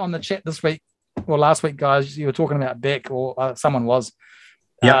on the chat this week, or last week, guys, you were talking about Beck, or someone was.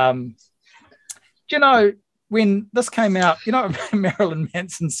 Do you know, when this came out, Marilyn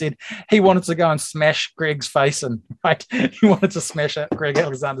Manson said he wanted to go and smash Greg's face in, right? He wanted to smash Greg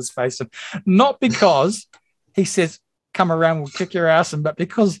Alexander's face in. Not because he says, come around, we'll kick your ass in, but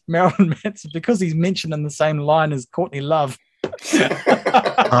because Marilyn Manson, because he's mentioned in the same line as Courtney Love.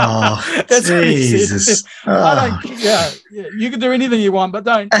 That's Jesus. You can do anything you want, but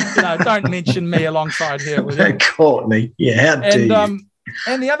don't mention me alongside here with you. Courtney. Yeah, how dare you?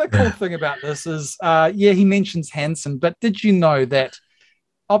 And the other cool thing about this is, he mentions Hanson, but did you know that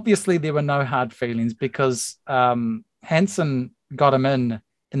obviously there were no hard feelings because Hanson got him in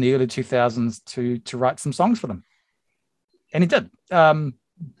the early 2000s to write some songs for them. And he did.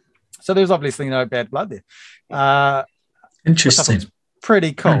 So there's obviously no bad blood there. Interesting.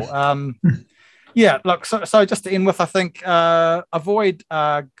 Pretty cool. Look, so just to end with, I think avoid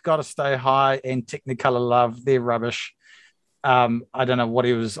Gotta Stay High and Technicolor Love. They're rubbish. I don't know what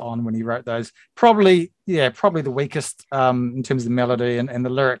he was on when he wrote those. Probably the weakest in terms of the melody, and the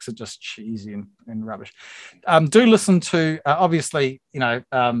lyrics are just cheesy and rubbish. Do listen to obviously the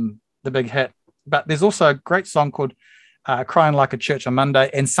big hit, but there's also a great song called Crying Like a Church on Monday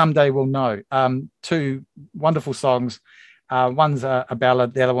and Someday We'll Know. Two wonderful songs. One's a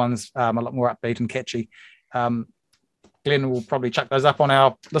ballad, the other one's a lot more upbeat and catchy. Glen will probably chuck those up on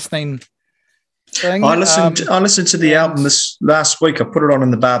our listening thing. I listened to the album this last week. I put it on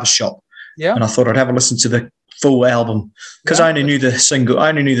in the barber shop. Yeah. And I thought I'd have a listen to the full album because I only knew the single.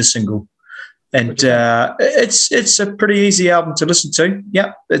 And it's a pretty easy album to listen to.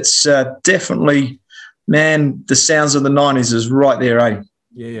 Yeah, it's definitely, man, the sounds of the 90s is right there, eh?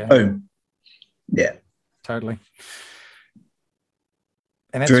 Yeah. Boom. Yeah. Totally.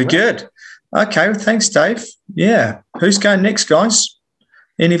 Very good. Okay, well, thanks, Dave. Yeah. Who's going next, guys?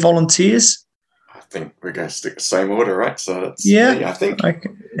 Any volunteers? I think we're going to stick the same order, right? So that's me, I think. Okay.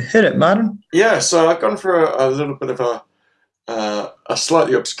 Hit it, Martin. Yeah, so I've gone for a little bit of a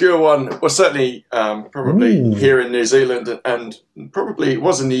slightly obscure one. Well, certainly probably here in New Zealand, and probably it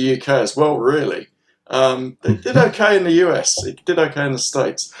was in the UK as well, really. They did okay in the US. It did okay in the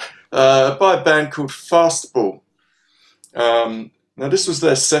States. By a band called Fastball. Now, this was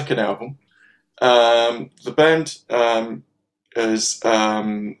their second album. The band is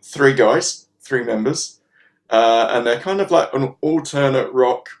 3 guys, 3 members, and they're kind of like an alternate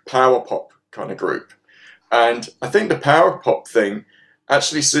rock power pop kind of group. And I think the power pop thing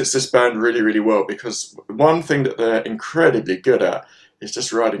actually suits this band really, really well, because one thing that they're incredibly good at is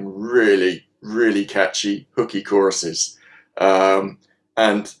just writing really, really catchy, hooky choruses. And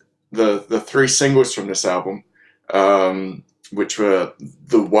the 3 singles from this album, which were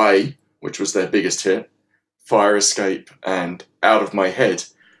The Way, which was their biggest hit, Fire Escape, and Out of My Head.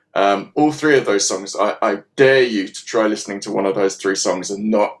 All 3 of those songs, I dare you to try listening to one of those 3 songs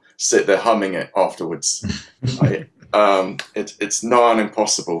and not sit there humming it afterwards. It's nigh on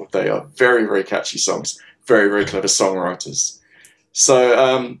impossible. They are very, very catchy songs, very, very clever songwriters.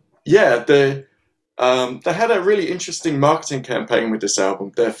 So, they had a really interesting marketing campaign with this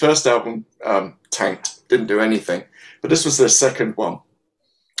album. Their first album tanked, didn't do anything, but this was their second one.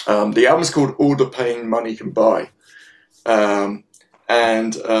 The album's called All the Pain Money Can Buy.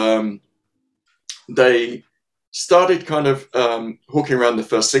 They started kind of hawking around the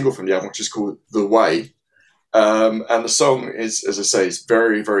first single from the album, which is called The Way. And the song is, as I say, is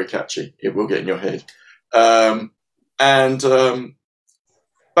very, very catchy. It will get in your head.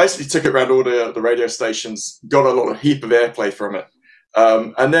 Basically took it around all the radio stations, got a heap of airplay from it,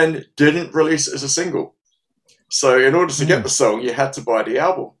 and then didn't release it as a single. So in order to get the song, you had to buy the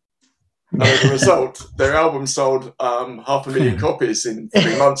album. And as a result, their album sold 500,000 copies in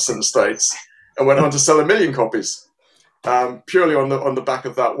 3 months in the States, and went on to sell 1 million copies, purely on the back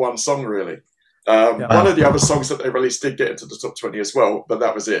of that one song, really. One of the other songs that they released did get into the top 20 as well, but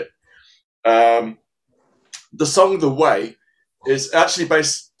that was it. The song The Way is actually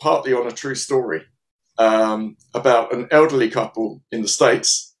based partly on a true story about an elderly couple in the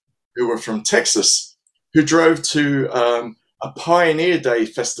States who were from Texas, who drove to a Pioneer Day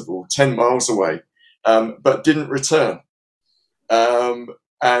festival 10 miles away, but didn't return. The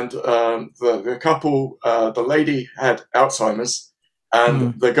couple, the lady had Alzheimer's,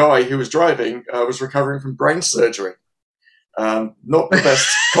 and the guy who was driving was recovering from brain surgery. Not the best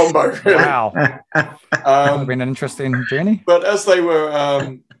combo, really. Wow. That would have been an interesting journey. But as they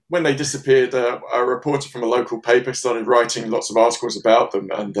were, when they disappeared, a reporter from a local paper started writing lots of articles about them,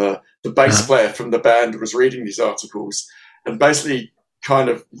 and the bass player from the band was reading these articles and basically kind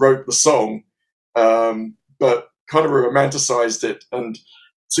of wrote the song, but kind of romanticized it, and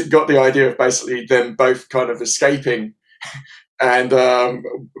got the idea of basically them both kind of escaping and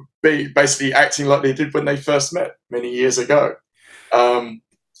basically acting like they did when they first met many years ago.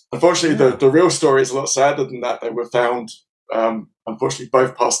 Unfortunately, the real story is a lot sadder than that. They were found, unfortunately,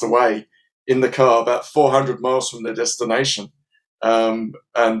 both passed away in the car about 400 miles from their destination. It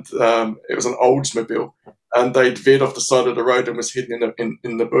was an Oldsmobile, and they'd veered off the side of the road and was hidden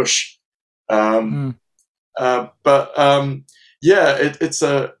in the bush. It's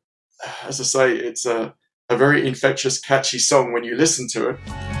a, as I say, it's a very infectious, catchy song when you listen to it.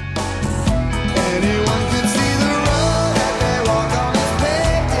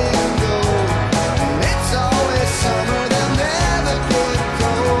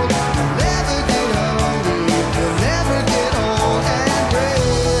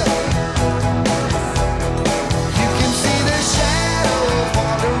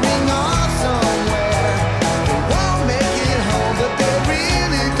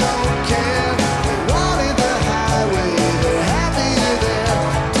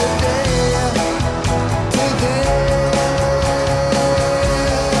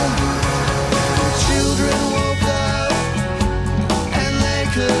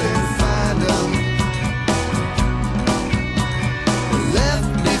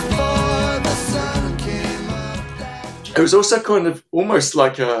 It was also kind of almost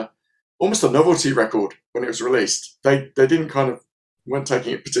like a almost a novelty record when it was released. They weren't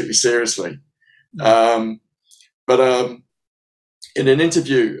taking it particularly seriously. But in an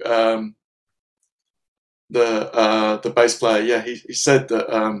interview, the bass player, he said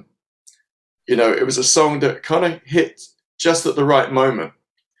that it was a song that kind of hit just at the right moment,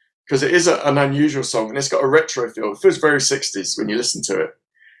 because it is an unusual song and it's got a retro feel. It feels very 60s when you listen to it.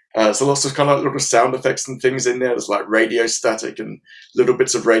 So lots of kind of little sound effects and things in there. There's like radio static and little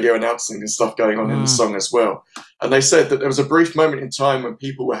bits of radio announcing and stuff going on in the song as well. And they said that there was a brief moment in time when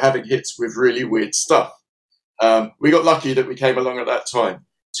people were having hits with really weird stuff. We got lucky that we came along at that time.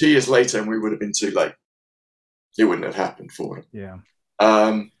 2 years later, and we would have been too late. It wouldn't have happened for them. Yeah.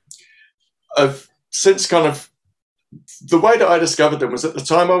 I've since kind of, the way that I discovered them was at the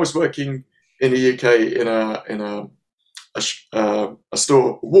time I was working in the UK in a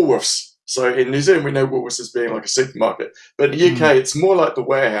store, Woolworths. So in New Zealand, we know Woolworths as being like a supermarket, but in the UK, it's more like the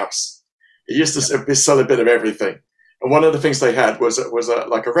warehouse. It used to sell a bit of everything. And one of the things they had was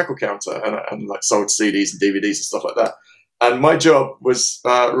like a record counter and like sold CDs and DVDs and stuff like that. And my job was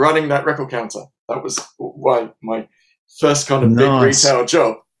running that record counter. That was my first kind of big retail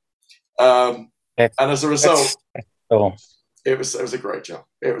job. And as a result, it was a great job.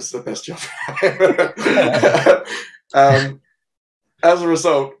 It was the best job. As a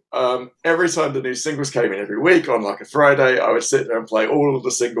result, every time the new singles came in every week on like a Friday, I would sit there and play all of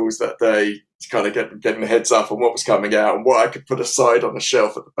the singles that day, kind of getting the heads up on what was coming out and what I could put aside on the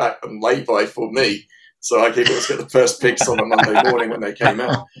shelf at the back and lay by for me, so I could always get the first picks on a Monday morning when they came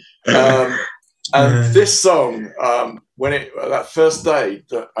out. And this song, that first day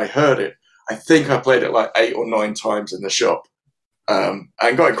that I heard it, I think I played it like 8 or 9 times in the shop, and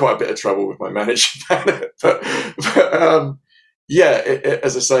got in quite a bit of trouble with my manager about it. But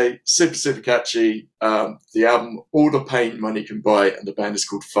as I say, super, super catchy. The album, All the Pain Money Can Buy, and the band is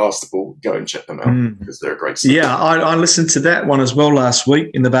called Fastball. Go and check them out because they're a great song. Yeah, I listened to that one as well last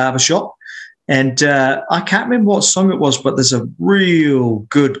week in the barbershop. And I can't remember what song it was, but there's a real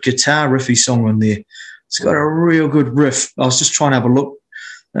good guitar riffy song on there. It's got a real good riff. I was just trying to have a look,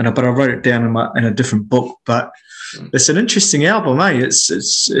 but I wrote it down in a different book. But it's an interesting album, eh? It's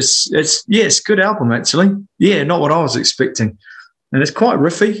a good album actually. Yeah, not what I was expecting, and it's quite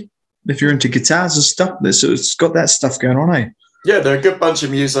riffy. If you're into guitars and stuff, it's got that stuff going on, eh? Yeah, they're a good bunch of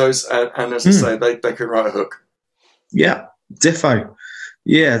musos, and as I say, they can write a hook. Yeah, defo.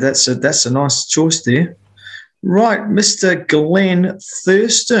 Yeah, that's a nice choice there. Right, Mr. Glen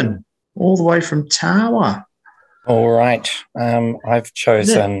Thurston, all the way from Tawa. All right. I've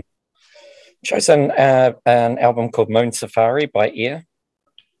chosen an album called Moon Safari by Air.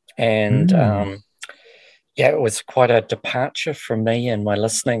 And it was quite a departure from me and my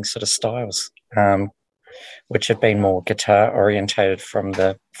listening sort of styles, which had been more guitar orientated for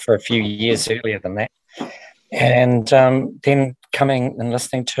a few years earlier than that. And then coming and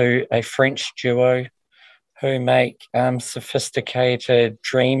listening to a French duo who make sophisticated,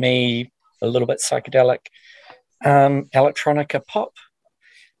 dreamy, a little bit psychedelic electronica pop.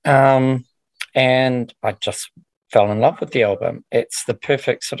 And I just fell in love with the album. It's the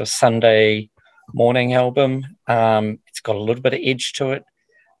perfect sort of Sunday morning album. It's got a little bit of edge to it.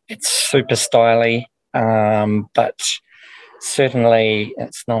 It's super stylish, but certainly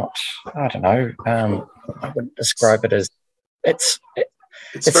it's not, I don't know, I wouldn't describe it as, it's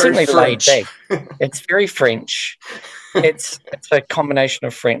certainly laid back. It's very French. It's a combination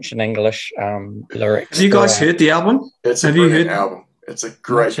of French and English lyrics. Have you guys heard the album? It's a brilliant album. It's a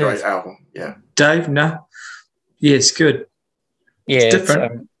great album. Yeah. Dave, no? Yeah, it's good. Yeah, it's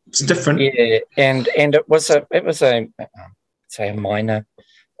different. It's different. Yeah, and it was a minor.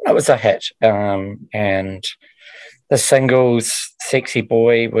 It was a hit. And the singles, "Sexy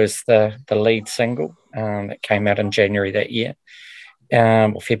Boy" was the lead single. It came out in January that year,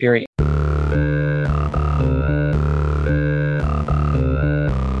 or February.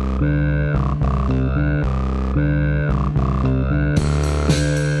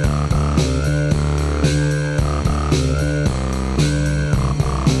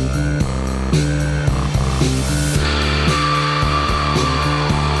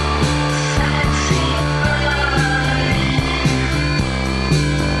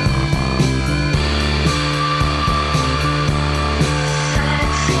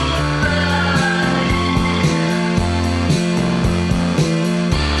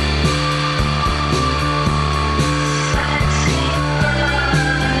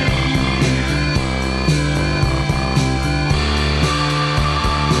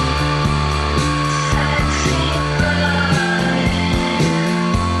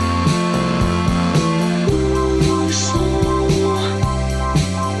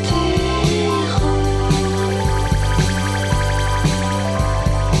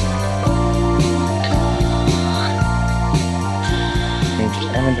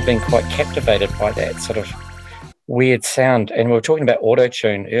 been quite captivated by that sort of weird sound. And we were talking about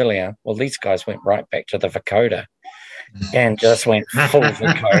auto-tune earlier. Well, these guys went right back to the vocoder and just went full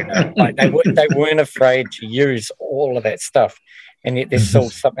vocoder. Like they weren't afraid to use all of that stuff. And yet there's still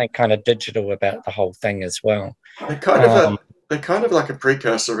something kind of digital about the whole thing as well. They're kind of like a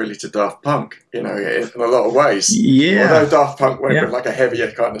precursor, really, to Daft Punk, in a lot of ways. Yeah. Although Daft Punk went with like a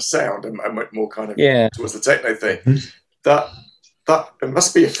heavier kind of sound and went more kind of towards the techno thing. That it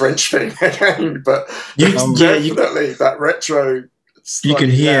must be a French thing again, but definitely that retro. You can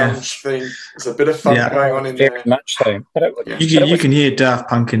hear lounge thing. There's a bit of fun going on in very there. much so. But you can hear Daft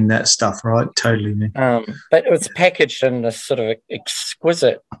Punk in that stuff, right? Totally. Man. But it was packaged in this sort of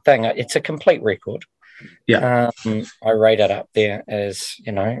exquisite thing. It's a complete record. Yeah. I rate it up there as,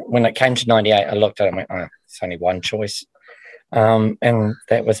 when it came to 98, I looked at it and went, oh, it's only one choice. And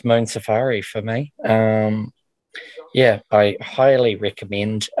that was Moon Safari for me. I highly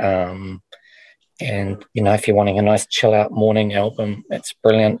recommend. And, if you're wanting a nice chill-out morning album, it's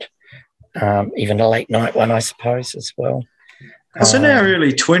brilliant. Even a late-night one, I suppose, as well. It's in our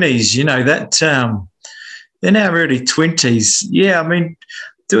early 20s, in our early 20s. Yeah, I mean,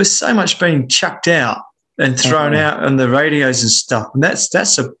 there was so much being chucked out and thrown out on the radios and stuff. And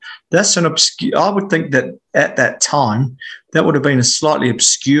that's an obscure. I would think that at that time, that would have been a slightly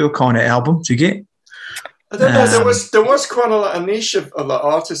obscure kind of album to get. I don't know. There was quite a niche of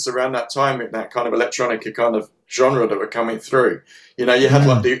artists around that time in that kind of electronica kind of genre that were coming through. You had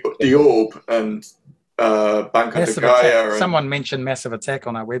like the Orb and Banco de Gaia. Someone mentioned Massive Attack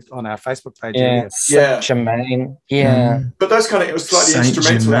on our Facebook page. Jermaine. Yeah. But those kind of, it was slightly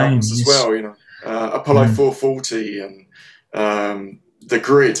instrumental albums as well. Apollo 440 and The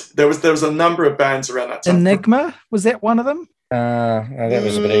Grid. There was a number of bands around that time. Enigma, was that one of them? That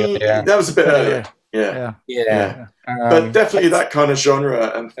was a bit earlier. That was a bit earlier. Yeah. But definitely that kind of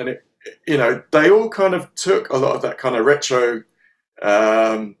genre, and it, they all kind of took a lot of that kind of retro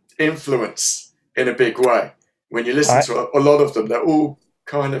influence in a big way. When you listen to a lot of them, they're all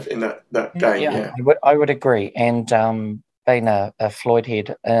kind of in that game. Yeah, I would agree. And being a Floyd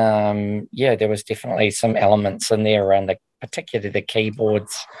head, there was definitely some elements in there around particularly the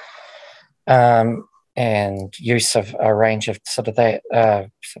keyboards, and use of a range of sort of that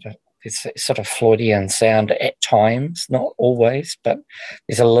it's sort of Floydian sound at times, not always, but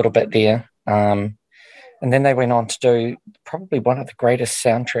there's a little bit there. And then they went on to do probably one of the greatest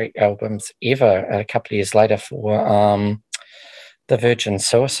soundtrack albums ever a couple of years later for the Virgin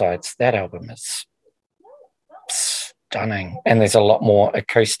Suicides. That album is stunning, and there's a lot more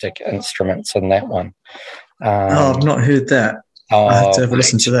acoustic instruments in that one. I've not heard that. I have to have a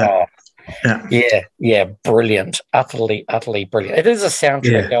listen to that. Yeah, brilliant. Utterly brilliant. It is a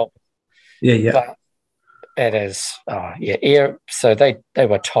soundtrack album. Yeah. But it is, Air. So they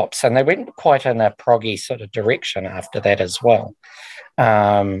were tops, and they went quite in a proggy sort of direction after that as well.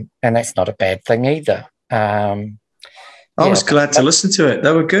 And that's not a bad thing either. I was glad to listen to it.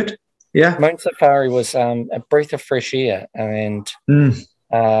 They were good. Yeah. Moon Safari was a breath of fresh air, and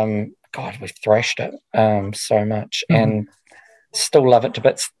God, we've thrashed it so much, and still love it to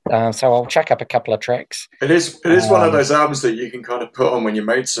bits. So I'll chuck up a couple of tracks. It is one of those albums that you can kind of put on when your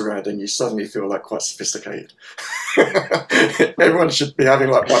mates around and you suddenly feel like quite sophisticated. Everyone should be having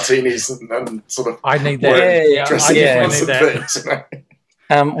like martinis and sort of. I need that. Dressing things.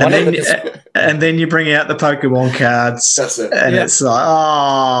 And then you bring out the Pokemon cards. That's it. And it's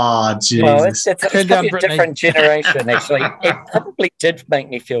like, Jesus. Well, it's probably a different generation, actually. It probably did make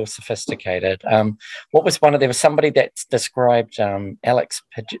me feel sophisticated. There was somebody that's described, Alex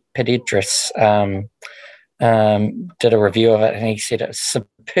Pedidris did a review of it, and he said it's a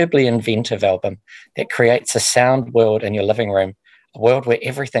superbly inventive album that creates a sound world in your living room, a world where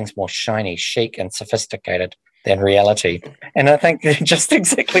everything's more shiny, chic, and sophisticated than reality. And I think just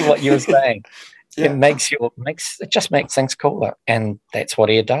exactly what you were saying. It just makes things cooler, and that's what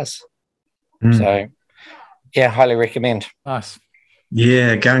Air does. So highly recommend. Nice.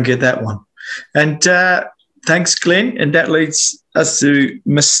 Yeah, go and get that one. And thanks, Glenn. And that leads us to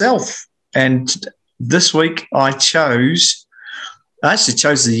myself. And this week I actually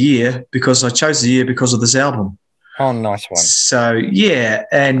chose the year because of this album. Oh, nice one. So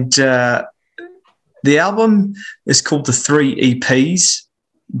and the album is called The Three EPs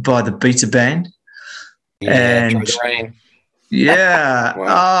by the Beta Band. Wow.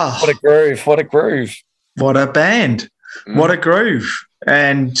 What a groove. What a band. What a groove.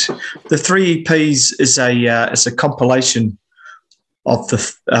 And the Three EPs is a compilation of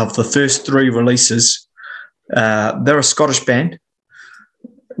the first three releases. They're a Scottish band,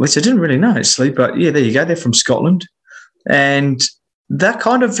 which I didn't really know actually, but there you go. They're from Scotland. And they're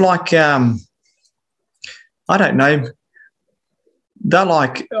kind of like, I don't know, they're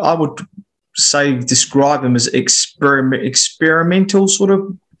like, I would say describe them as experimental sort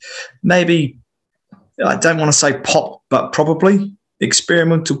of, maybe, I don't want to say pop, but probably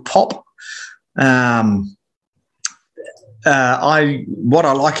experimental pop. What I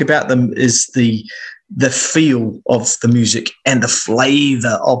like about them is the feel of the music and the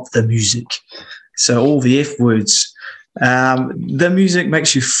flavour of the music. So all the F words. The music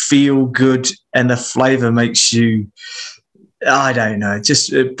makes you feel good, and the flavour makes you, I don't know,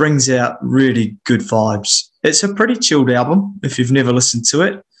 it brings out really good vibes. It's a pretty chilled album if you've never listened to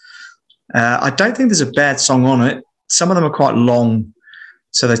it. I don't think there's a bad song on it. Some of them are quite long,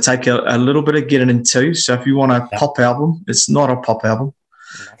 so they take a little bit of getting into. So if you want a pop album, it's not a pop album.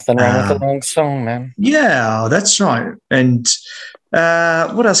 Nothing wrong with a long song, man. Yeah, that's right. And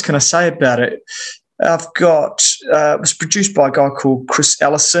what else can I say about it? I've got it was produced by a guy called Chris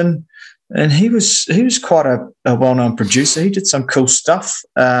Ellison, and he was quite a well-known producer. He did some cool stuff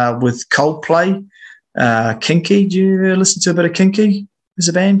with Coldplay, Kinky. Do you ever listen to a bit of Kinky as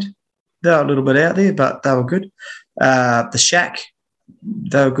a band? They were a little bit out there, but they were good. The Shack,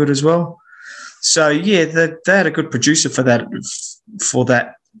 they were good as well. So yeah, they had a good producer for that.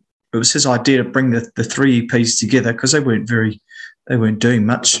 It was his idea to bring the 3 EPs together because they weren't doing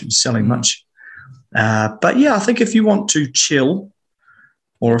much, selling much. But yeah, I think if you want to chill,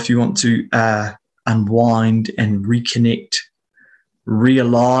 or if you want to unwind and reconnect,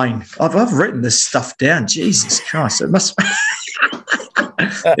 realign. I've written this stuff down. Jesus Christ, it must.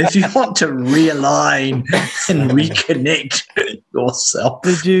 If you want to realign and reconnect yourself,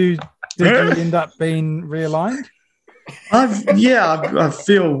 did you end up being realigned? I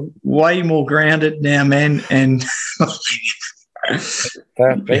feel way more grounded now, man. And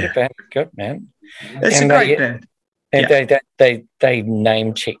Beta Band, good, man. It's a great band. And they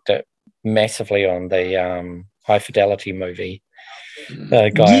name checked it massively on the High Fidelity movie. The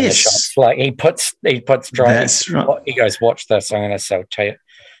guy in the shops, like he puts drugs. Right. He goes, watch this. I'm going to sell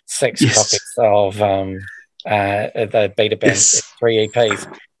 6 copies of the Beta Band 3 EPs,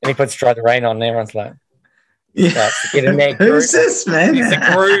 and he puts Dry the Rain on there. Everyone's like, starts to get in that groove. Who's this, man? It's the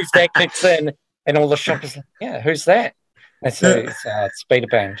groove that kicks in, and all the shoppers like, yeah, who's that? And so it's Beta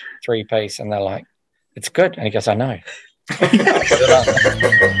Band 3 EPs, and they're like, it's good. And he goes, I know. Put it up.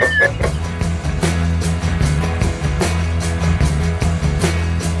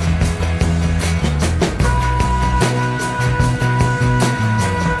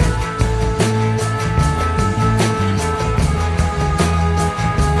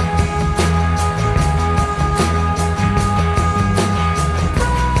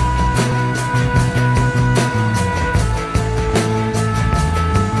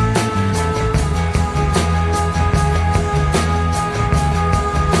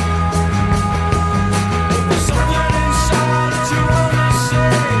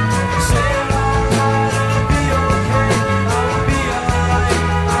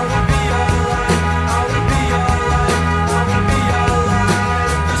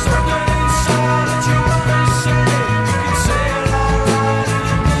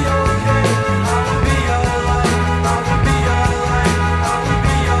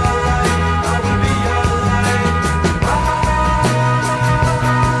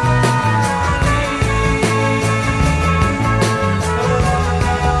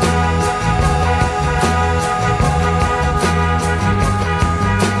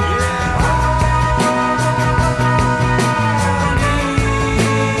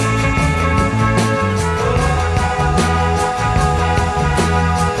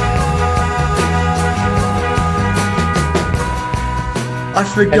 I've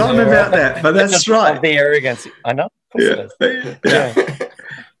forgotten about that, but that's right. The arrogance. I know. Yeah.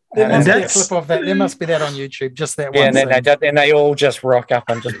 There must be a clip of that. There must be that on YouTube. Just that one. Yeah, and they all just rock up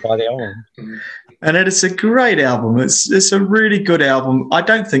and just buy the album. And it's a great album. It's a really good album. I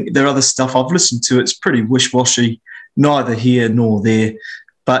don't think there are other stuff I've listened to. It's pretty wish-washy, neither here nor there.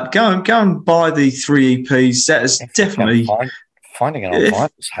 But go and buy the 3 EPs. That is definitely finding it on vinyl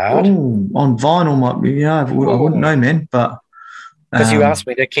is hard. On vinyl might be. Yeah, I wouldn't know, man. But because you asked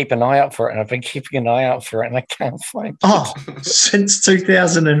me to keep an eye out for it, and I've been keeping an eye out for it, and I can't find it. Oh, since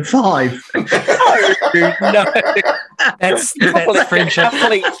 2005. No. That's friendship. That's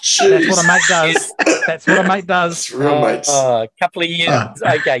what a mate does. That's what a mate does. It's real mates. A couple of years.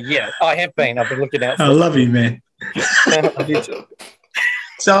 Okay, yeah, I have been. I've been looking out for I love you, man.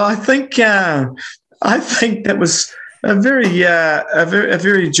 So I think that was a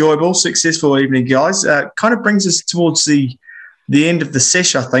very enjoyable, successful evening, guys. Kind of brings us towards the end of the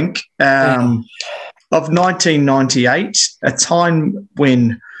sesh, I think. of 1998, a time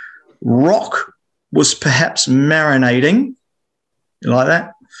when rock was perhaps marinating. You like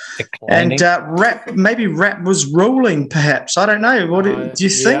that? Declining. And rap was ruling, perhaps. I don't know. What do you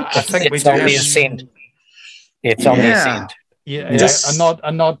think? I think It's on the ascent. It's on the ascent.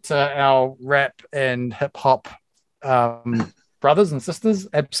 A nod to our rap and hip hop brothers and sisters.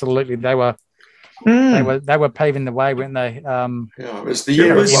 Absolutely, they were paving the way, weren't they? It was the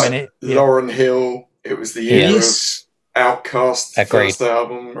year of Lauryn Hill. It was the year of Outkast's first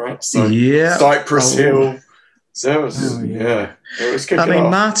album, right? So Cypress Hill. So it was, it was kicking off.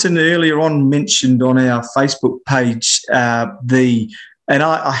 Martin earlier on mentioned on our Facebook page and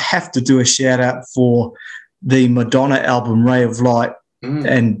I have to do a shout out for the Madonna album Ray of Light.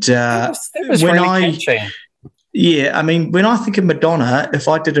 And that was when really catchy. When I think of Madonna, if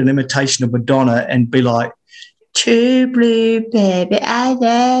I did an imitation of Madonna and be like, "True blue baby, I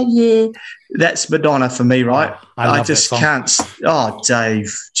love you," that's Madonna for me, right? I just can't. Oh,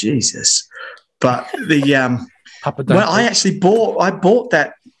 Dave, Jesus! But the I bought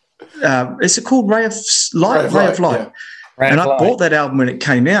that. Is it called Ray of Light? Ray of Light. Yeah. And I bought that album when it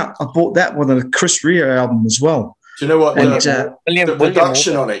came out. I bought that with a Chris Rea album as well. Do you know what? And, the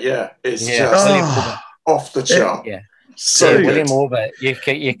production on it, is just off the chart. So good. William Orbit, you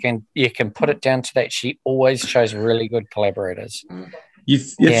can put it down to that. She always chose really good collaborators.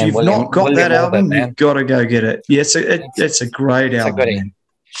 If you've not got that album, you've got to go get it. Yeah, it's a great album. Man.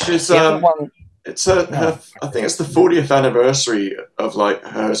 She's I think it's the 40th anniversary of like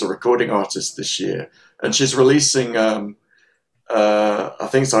her as a recording artist this year, and she's releasing I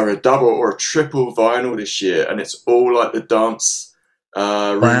think it's either a double or a triple vinyl this year, and it's all like the dance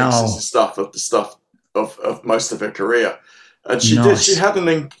remixes and stuff of most of her career. And she had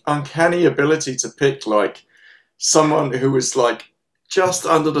an uncanny ability to pick like someone who was like just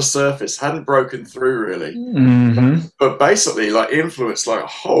under the surface, hadn't broken through really, but basically like influenced like a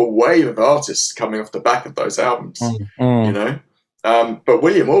whole wave of artists coming off the back of those albums, you know. But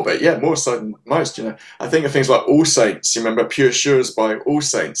William Orbit, more so than most, you know. I think of things like All Saints. You remember Pure Sure's by All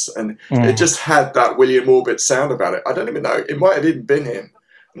Saints, and it just had that William Orbit sound about it. I don't even know. It might have even been him.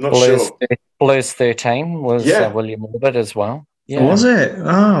 I'm not sure. Blues 13 was William Orbit as well. Yeah. Was it?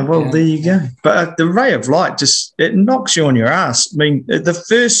 Oh, well, there you go. But the Ray of Light it knocks you on your ass. I mean, the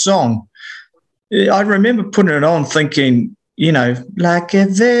first song, I remember putting it on thinking, you know, like a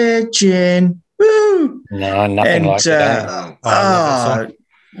virgin. Woo! No, nothing like that.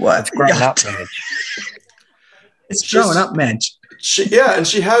 What? It's growing up, Madge. It's growing up, Madge. She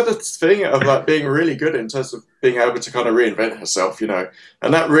had a thing of like being really good in terms of being able to kind of reinvent herself, you know,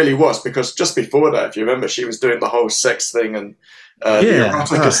 and that really was because just before that, if you remember, she was doing the whole sex thing and the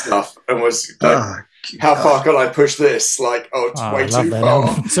erotica stuff, and was like, how far can I push this? Like, it's way too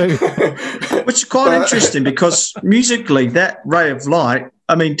far. Which is quite interesting because musically, that Ray of Light.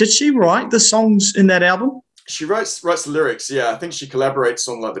 I mean, did she write the songs in that album? She writes the lyrics. Yeah, I think she collaborates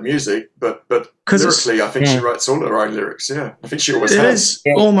on like the music, but lyrically, I think she writes all her own lyrics. Yeah, I think she always has.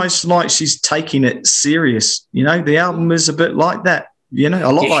 It is almost like she's taking it serious. You know, the album is a bit like that. You know,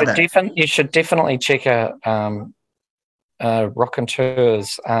 a lot like that. You should definitely check out Rock and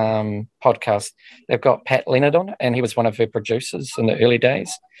Tours podcast. They've got Pat Leonard on it, and he was one of her producers in the early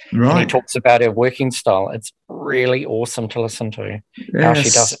days. Right. And he talks about her working style. It's really awesome to listen to how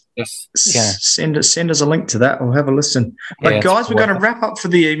she does it. Send us a link to that. We'll have a listen. But guys, we're going to wrap up for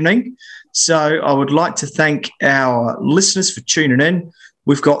the evening. So I would like to thank our listeners for tuning in.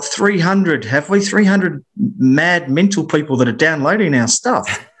 We've got 300, have we? 300 mad mental people that are downloading our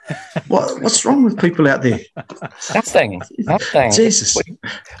stuff. What's wrong with people out there? Nothing. Jesus.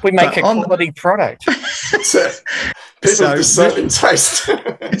 We make a quality product. People of certain taste.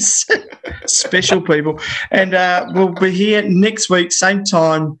 Special people. And we'll be here next week, same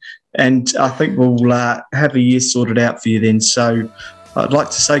time, and I think we'll have a year sorted out for you then. So I'd like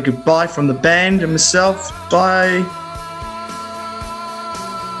to say goodbye from the band and myself. Bye.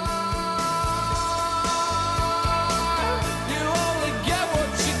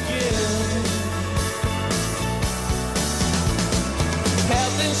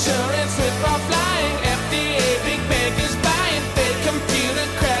 Health insurance with